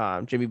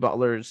Jimmy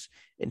Butler's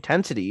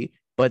intensity,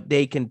 but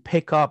they can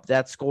pick up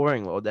that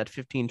scoring load, that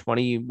 15,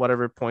 20,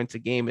 whatever points a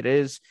game it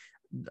is,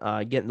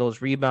 getting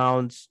those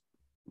rebounds,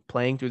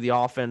 playing through the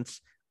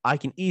offense. I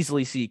can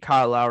easily see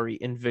Kyle Lowry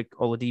and Vic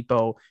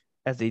Oladipo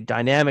as a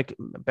dynamic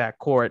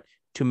backcourt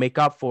to make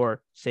up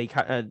for, say,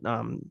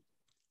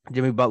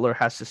 Jimmy Butler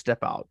has to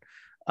step out.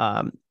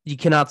 You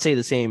cannot say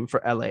the same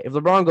for LA. If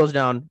LeBron goes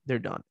down, they're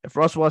done. If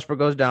Russell Westbrook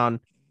goes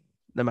down,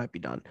 they might be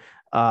done.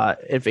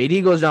 If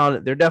AD goes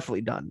down, they're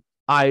definitely done.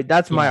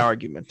 That's my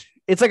argument.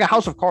 It's like a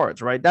house of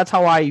cards, right? That's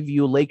how I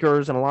view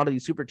Lakers and a lot of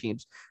these super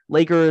teams.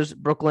 Lakers,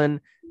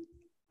 Brooklyn,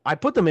 I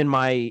put them in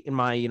my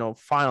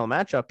final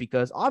matchup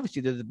because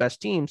obviously they're the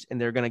best teams and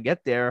they're going to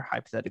get there,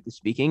 hypothetically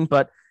speaking,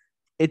 but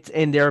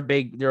they're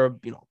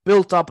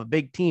built up a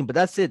big team, but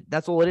that's it.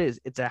 That's all it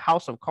is. It's a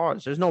house of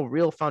cards. There's no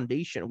real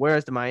foundation.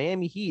 Whereas the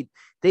Miami Heat,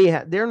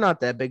 they're not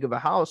that big of a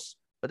house,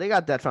 but they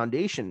got that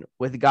foundation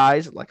with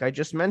guys like I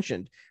just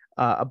mentioned,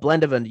 a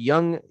blend of a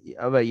young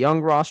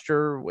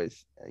roster with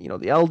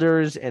the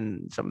elders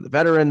and some of the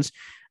veterans,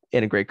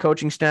 and a great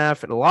coaching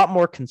staff and a lot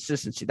more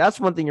consistency. That's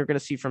one thing you're going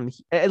to see from,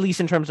 at least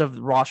in terms of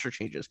roster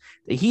changes.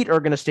 The Heat are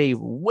going to stay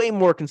way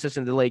more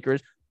consistent than the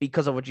Lakers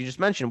because of what you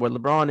just mentioned, where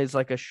LeBron is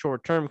like a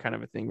short-term kind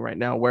of a thing right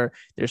now, where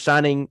they're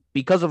signing,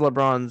 because of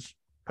LeBron's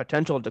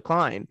potential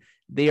decline,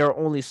 they are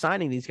only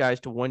signing these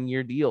guys to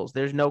 1-year deals.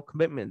 There's no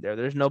commitment there.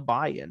 There's no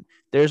buy-in.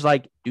 There's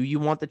like, do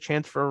you want the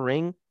chance for a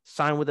ring?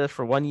 Sign with us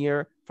for 1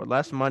 year for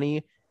less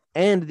money.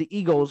 And the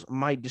Eagles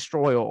might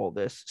destroy all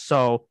this.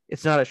 So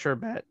it's not a sure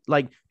bet.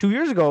 Like 2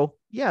 years ago,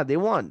 yeah, they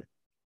won.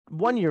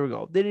 1 year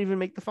ago, they didn't even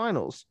make the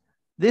finals.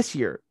 This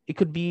year, it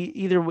could be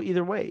either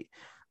way.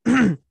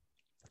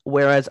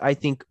 Whereas I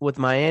think with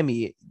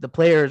Miami, the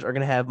players are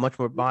going to have much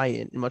more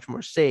buy-in and much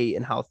more say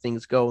in how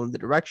things go in the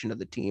direction of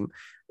the team.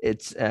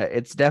 It's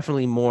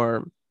definitely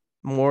more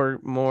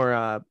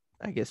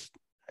I guess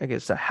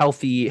a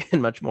healthy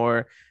and much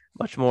more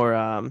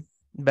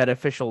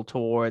beneficial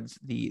towards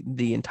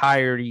the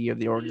entirety of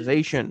the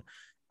organization,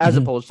 as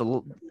opposed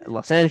to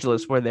Los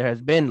Angeles, where there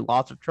has been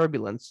lots of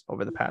turbulence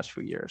over the past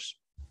few years.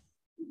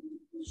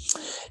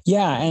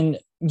 Yeah, and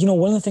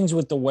one of the things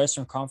with the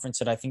Western Conference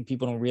that I think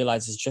people don't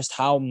realize is just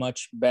how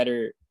much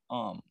better,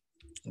 not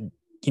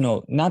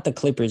the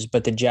Clippers,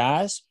 but the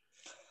Jazz.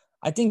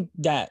 I think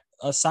that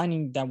a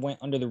signing that went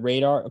under the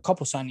radar, a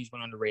couple signings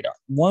went under the radar.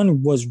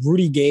 One was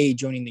Rudy Gay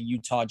joining the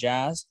Utah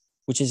Jazz,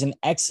 which is an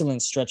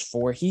excellent stretch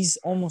four. He's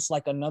almost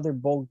like another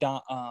Bogdan.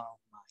 Oh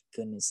my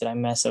goodness, did I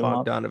mess him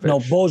up? No,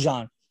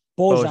 Bogdanovic.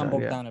 Bojan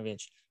Yeah.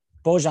 Bogdanovic.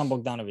 Bojan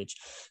Bogdanovic.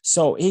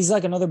 So he's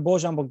like another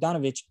Bojan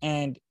Bogdanovic,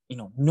 and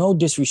no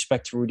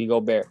disrespect to Rudy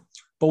Gobert,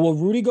 but what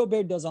Rudy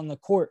Gobert does on the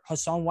court,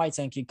 Hassan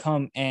Whiteside can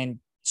come and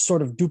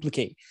sort of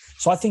duplicate.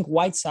 So I think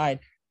Whiteside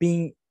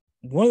being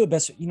one of the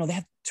best, they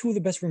have two of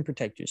the best rim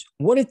protectors.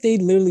 What if they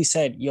literally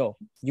said, yo,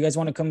 you guys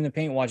want to come in the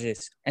paint, watch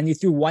this, and you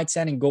threw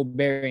Whiteside and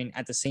Gobert in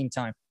at the same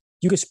time?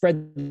 You could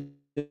spread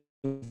the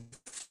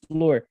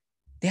floor.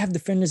 They have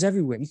defenders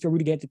everywhere. You throw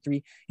Rudy Gobert at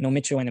 3,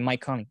 Mitchell and then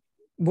Mike Conley.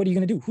 What are you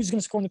going to do? Who's going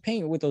to score in the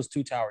paint with those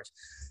two towers?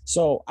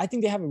 So I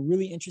think they have a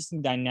really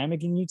interesting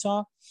dynamic in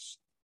Utah.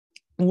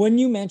 When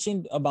you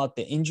mentioned about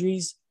the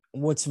injuries,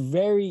 what's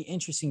very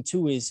interesting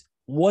too is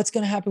what's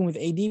going to happen with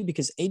AD,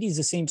 because AD is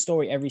the same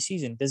story every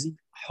season. I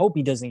hope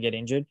he doesn't get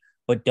injured,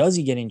 but does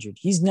he get injured?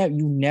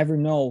 You never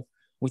know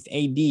with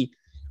AD.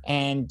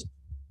 And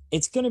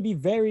it's going to be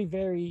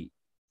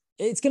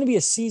it's going to be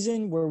a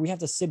season where we have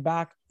to sit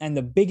back, and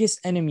the biggest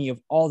enemy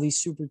of all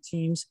these super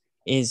teams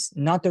is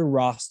not their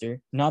roster,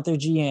 not their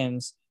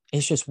GMs.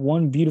 It's just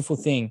one beautiful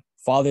thing: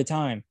 Father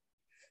Time.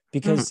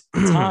 Because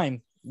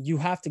time, you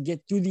have to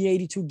get through the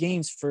 82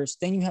 games first,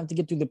 then you have to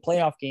get through the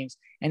playoff games,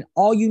 and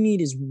all you need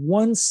is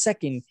 1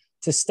 second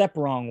to step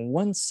wrong,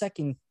 1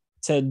 second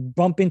to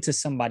bump into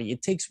somebody.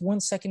 It takes 1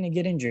 second to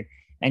get injured,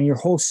 and your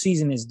whole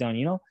season is done,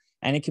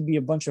 And it could be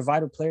a bunch of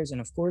vital players,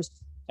 and of course,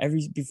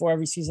 before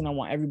every season, I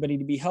want everybody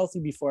to be healthy.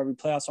 Before every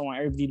playoffs, I want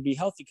everybody to be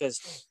healthy,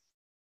 because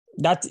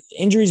that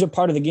injuries are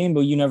part of the game,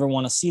 but you never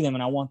want to see them.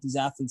 And I want these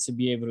athletes to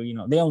be able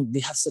to, they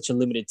have such a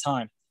limited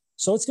time.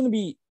 So it's going to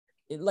be,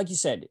 like you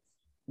said,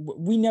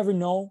 we never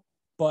know,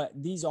 but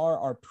these are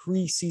our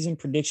preseason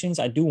predictions.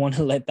 I do want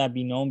to let that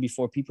be known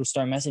before people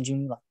start messaging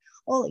me like,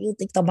 oh, you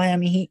think the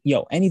Miami Heat?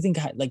 Yo, anything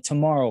like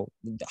tomorrow,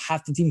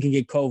 half the team can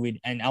get COVID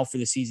and out for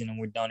the season and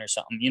we're done or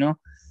something,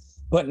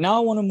 But now I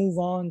want to move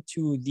on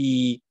to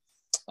the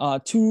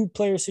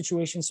two-player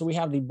situation. So we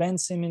have the Ben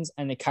Simmons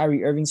and the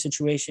Kyrie Irving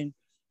situation.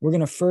 We're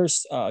going to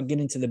first get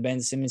into the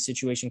Ben Simmons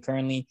situation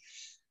currently.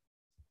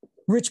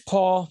 Rich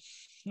Paul,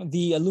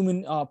 the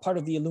part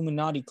of the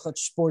Illuminati Clutch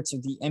Sports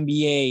of the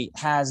NBA,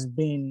 has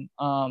been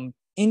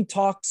in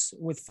talks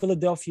with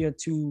Philadelphia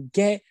to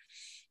get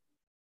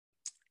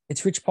 –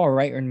 it's Rich Paul,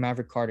 right? Or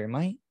Maverick Carter,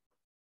 right?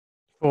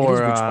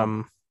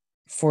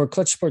 For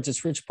Clutch Sports,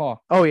 it's Rich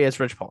Paul. Oh, yeah, it's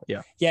Rich Paul.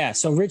 Yeah. Yeah,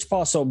 so Rich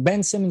Paul. So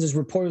Ben Simmons is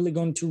reportedly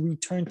going to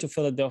return to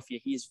Philadelphia.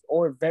 He is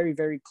very,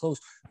 very close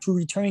to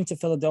returning to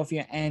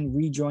Philadelphia and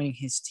rejoining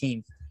his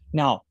team.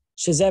 Now,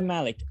 Shazad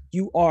Malik,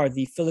 you are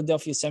the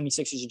Philadelphia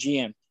 76ers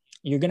GM.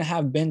 You're going to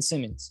have Ben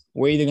Simmons.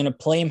 We're either going to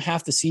play him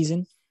half the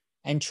season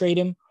and trade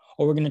him,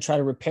 or we're going to try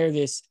to repair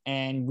this,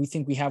 and we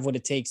think we have what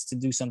it takes to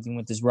do something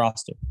with this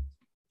roster.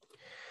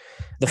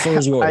 The floor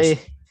is yours.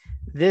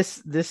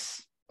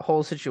 This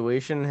whole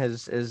situation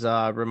has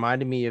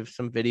reminded me of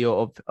some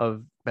video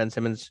of Ben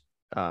Simmons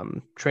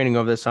training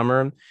over the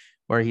summer,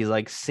 where he's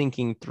like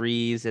sinking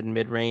threes and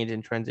mid-range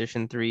and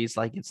transition threes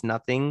like it's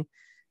nothing.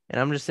 And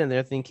I'm just sitting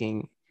there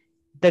thinking,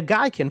 the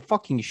guy can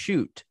fucking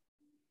shoot.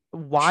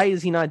 Why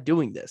is he not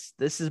doing this?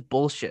 This is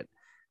bullshit.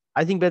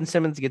 I think Ben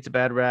Simmons gets a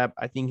bad rap.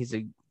 I think he's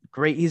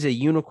a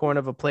unicorn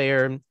of a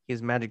player.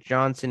 He's Magic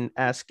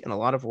Johnson-esque in a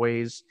lot of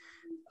ways.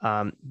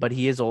 But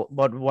he is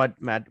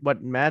what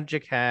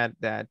Magic had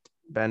that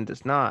Ben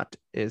does not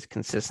is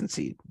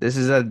consistency. This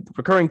is a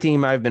recurring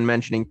theme I've been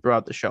mentioning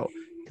throughout the show.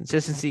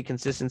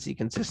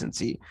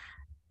 Consistency.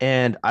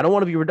 And I don't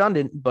want to be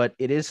redundant, but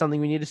it is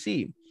something we need to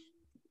see.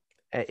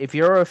 If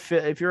you're a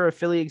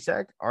Philly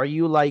exec, are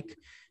you like,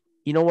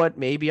 you know what?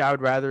 Maybe I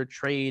would rather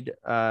trade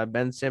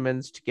Ben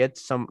Simmons to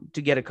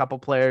get a couple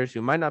players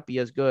who might not be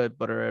as good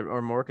but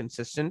are more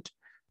consistent.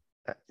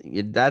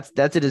 That's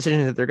a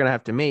decision that they're going to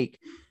have to make.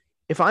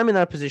 If I'm in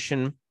that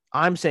position,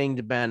 I'm saying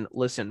to Ben,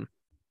 listen,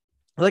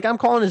 like I'm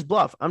calling his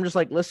bluff. I'm just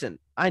like, listen,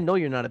 I know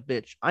you're not a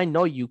bitch. I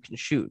know you can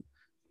shoot.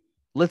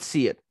 Let's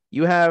see it.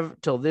 You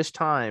have till this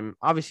time.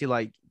 Obviously,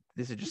 like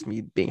this is just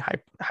me being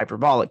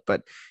hyperbolic,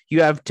 but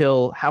you have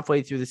till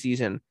halfway through the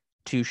season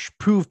to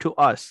prove to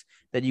us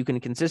that you can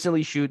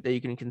consistently shoot, that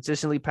you can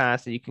consistently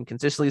pass, that you can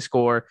consistently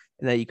score,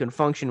 and that you can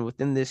function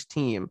within this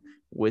team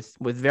with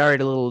very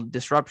little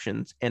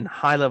disruptions and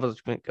high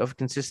levels of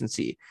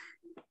consistency.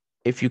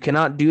 If you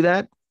cannot do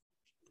that,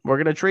 we're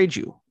going to trade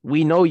you.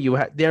 We know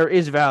there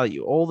is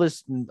value. All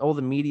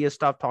the media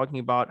stuff talking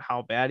about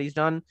how bad he's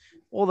done,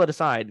 all that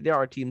aside, there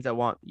are teams that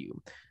want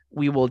you.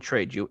 We will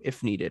trade you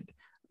if needed.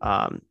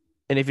 And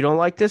if you don't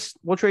like this,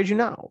 we'll trade you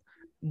now.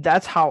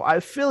 That's how I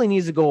feel he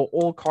needs to go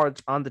all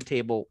cards on the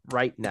table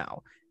right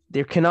now.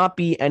 There cannot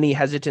be any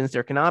hesitance.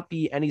 There cannot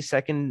be any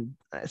second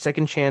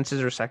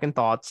chances or second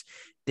thoughts.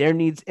 And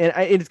it's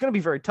going to be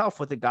very tough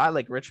with a guy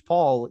like Rich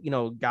Paul,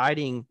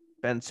 guiding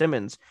Ben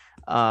Simmons,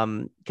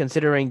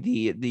 considering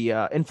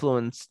the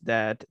influence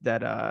that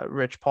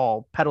Rich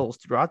Paul peddles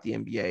throughout the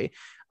NBA.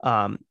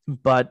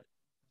 But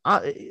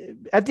at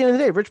the end of the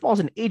day, Rich Paul is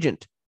an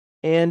agent.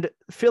 And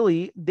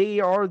Philly, they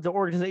are the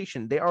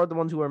organization. They are the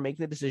ones who are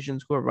making the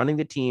decisions, who are running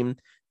the team.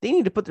 They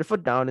need to put their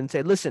foot down and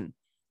say, listen,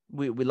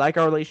 we like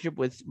our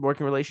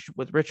working relationship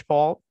with Rich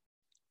Paul.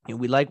 And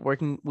we like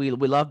working. We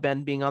love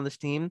Ben being on this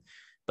team.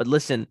 But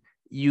listen,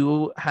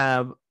 you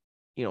have,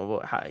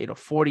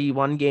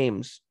 41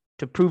 games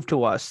to prove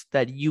to us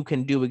that you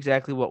can do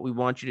exactly what we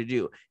want you to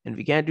do. And if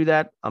you can't do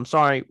that, I'm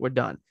sorry, we're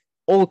done.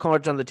 All the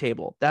cards on the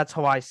table. That's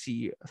how I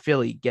see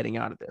Philly getting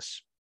out of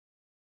this.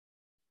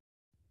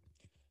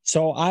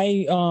 So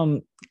I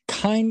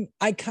kind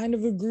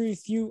of agree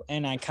with you,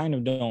 and I kind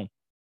of don't.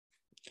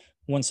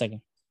 1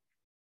 second.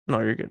 No,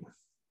 you're good.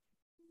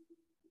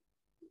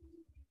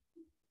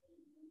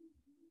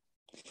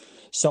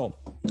 So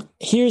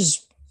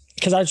here's,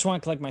 because I just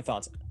want to collect my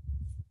thoughts.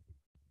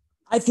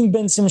 I think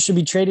Ben Simmons should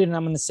be traded, and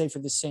I'm going to say for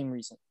the same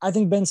reason. I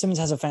think Ben Simmons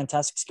has a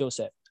fantastic skill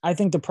set. I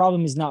think the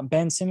problem is not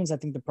Ben Simmons. I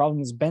think the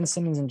problem is Ben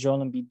Simmons and Joel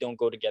Embiid don't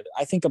go together.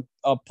 I think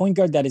a point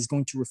guard that is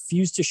going to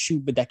refuse to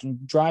shoot, but that can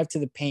drive to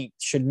the paint,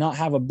 should not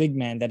have a big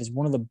man that is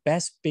one of the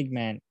best big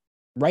men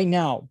right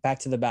now back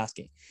to the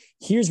basket.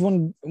 Here's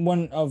one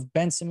of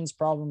Ben Simmons'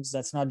 problems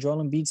that's not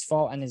Joel Embiid's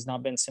fault and is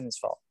not Ben Simmons'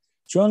 fault.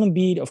 Joel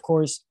Embiid, of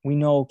course, we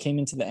know came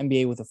into the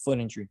NBA with a foot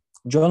injury.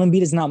 Joel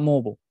Embiid is not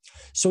mobile.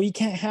 So you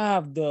can't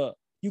have the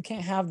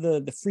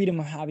freedom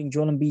of having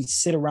Joel Embiid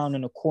sit around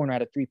in a corner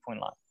at a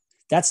three-point line.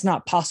 That's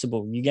not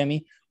possible, you get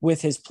me,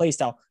 with his play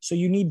style. So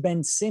you need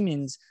Ben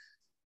Simmons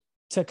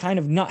to kind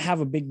of not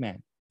have a big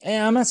man.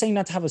 And I'm not saying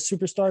not to have a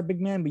superstar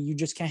big man, but you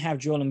just can't have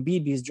Joel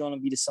Embiid because Joel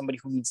Embiid is somebody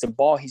who needs the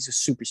ball. He's a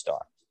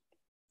superstar.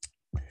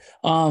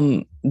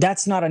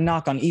 That's not a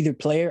knock on either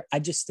player. I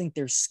just think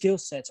their skill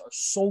sets are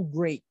so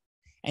great.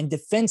 And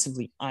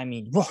defensively, I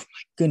mean, oh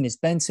my goodness,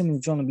 Ben Simmons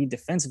and Joel Embiid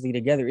defensively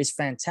together is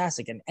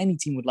fantastic, and any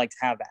team would like to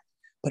have that.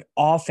 But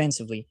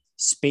offensively,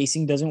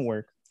 spacing doesn't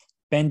work.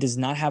 Ben does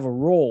not have a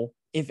role.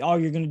 If all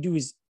you're going to do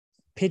is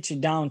pitch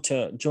it down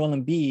to Joel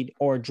Embiid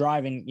or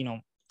drive and,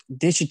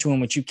 dish it to him,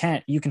 which you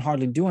can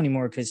hardly do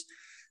anymore because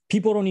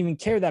people don't even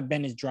care that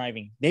Ben is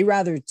driving. They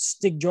rather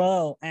stick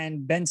Joel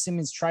and Ben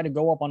Simmons try to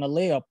go up on a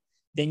layup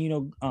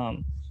than,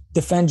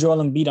 defend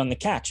Joel Embiid on the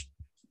catch.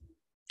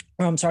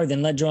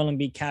 Then let Joel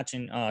Embiid catch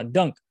and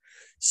dunk.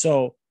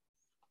 So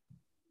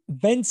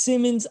Ben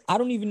Simmons, I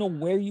don't even know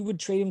where you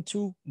would trade him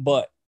to,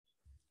 but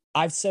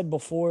I've said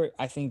before,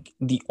 I think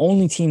the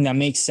only team that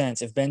makes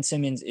sense if Ben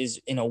Simmons is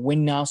in a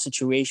win now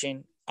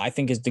situation, I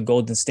think is the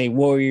Golden State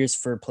Warriors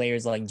for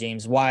players like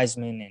James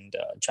Wiseman and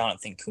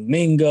Jonathan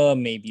Kuminga,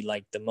 maybe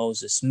like the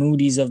Moses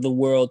Moody's of the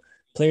world,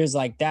 players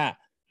like that.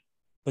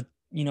 But,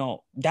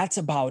 that's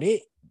about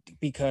it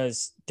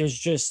because there's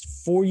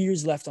just 4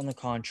 years left on the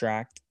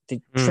contract.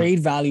 The trade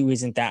value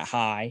isn't that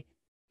high.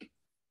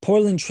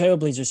 Portland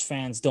Trailblazers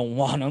fans don't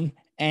want him.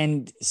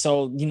 And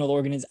so, I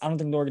don't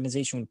think the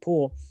organization would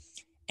pull.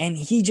 And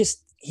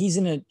he's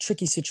in a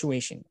tricky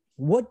situation.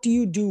 What do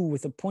you do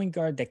with a point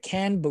guard that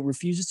can but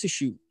refuses to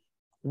shoot?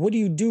 What do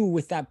you do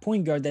with that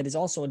point guard that is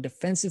also a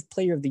defensive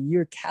player of the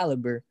year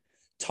caliber,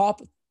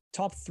 top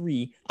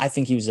 3? I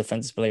think he was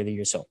defensive player of the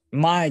year. So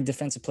my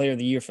defensive player of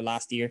the year for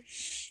last year,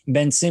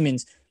 Ben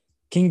Simmons,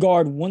 can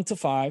guard 1 to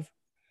 5,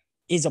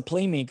 is a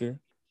playmaker,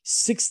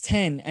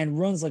 6'10", and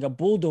runs like a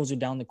bulldozer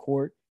down the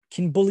court,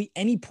 can bully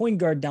any point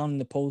guard down in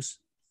the post,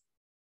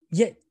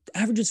 yet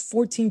averages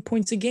 14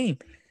 points a game.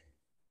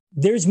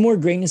 There's more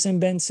greatness in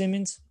Ben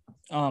Simmons.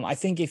 I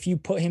think if you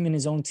put him in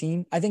his own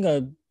team, I think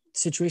a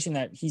situation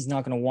that he's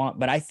not going to want,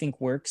 but I think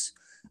works.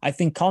 I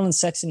think Colin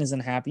Sexton is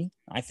unhappy.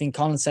 I think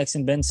Colin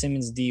Sexton, Ben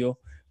Simmons deal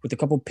with a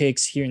couple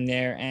picks here and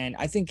there. And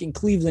I think in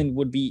Cleveland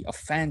would be a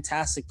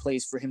fantastic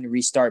place for him to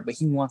restart, but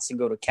he wants to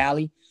go to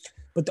Cali.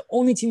 But the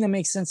only team that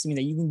makes sense to me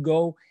that you can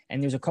go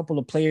and there's a couple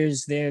of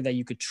players there that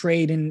you could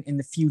trade in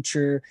the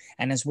future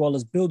and as well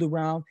as build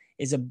around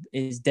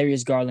is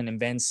Darius Garland and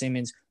Ben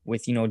Simmons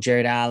with,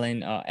 Jared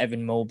Allen,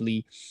 Evan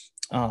Mobley,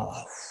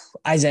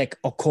 Isaac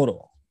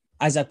Okoro.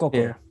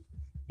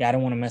 Yeah, I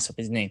don't want to mess up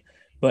his name.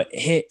 But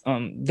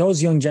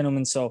those young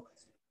gentlemen. So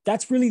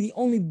that's really the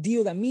only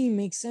deal that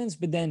makes sense.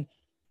 But then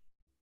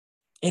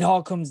it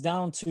all comes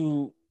down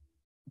to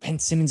Ben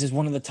Simmons is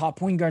one of the top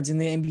point guards in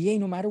the NBA,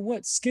 no matter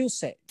what. Skill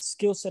set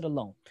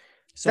alone.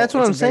 So that's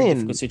what I'm saying.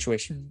 Difficult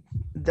situation.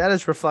 That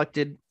is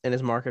reflected in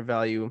his market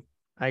value.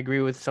 I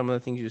agree with some of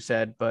the things you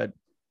said, but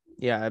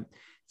yeah,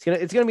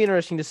 it's gonna be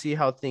interesting to see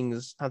how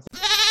things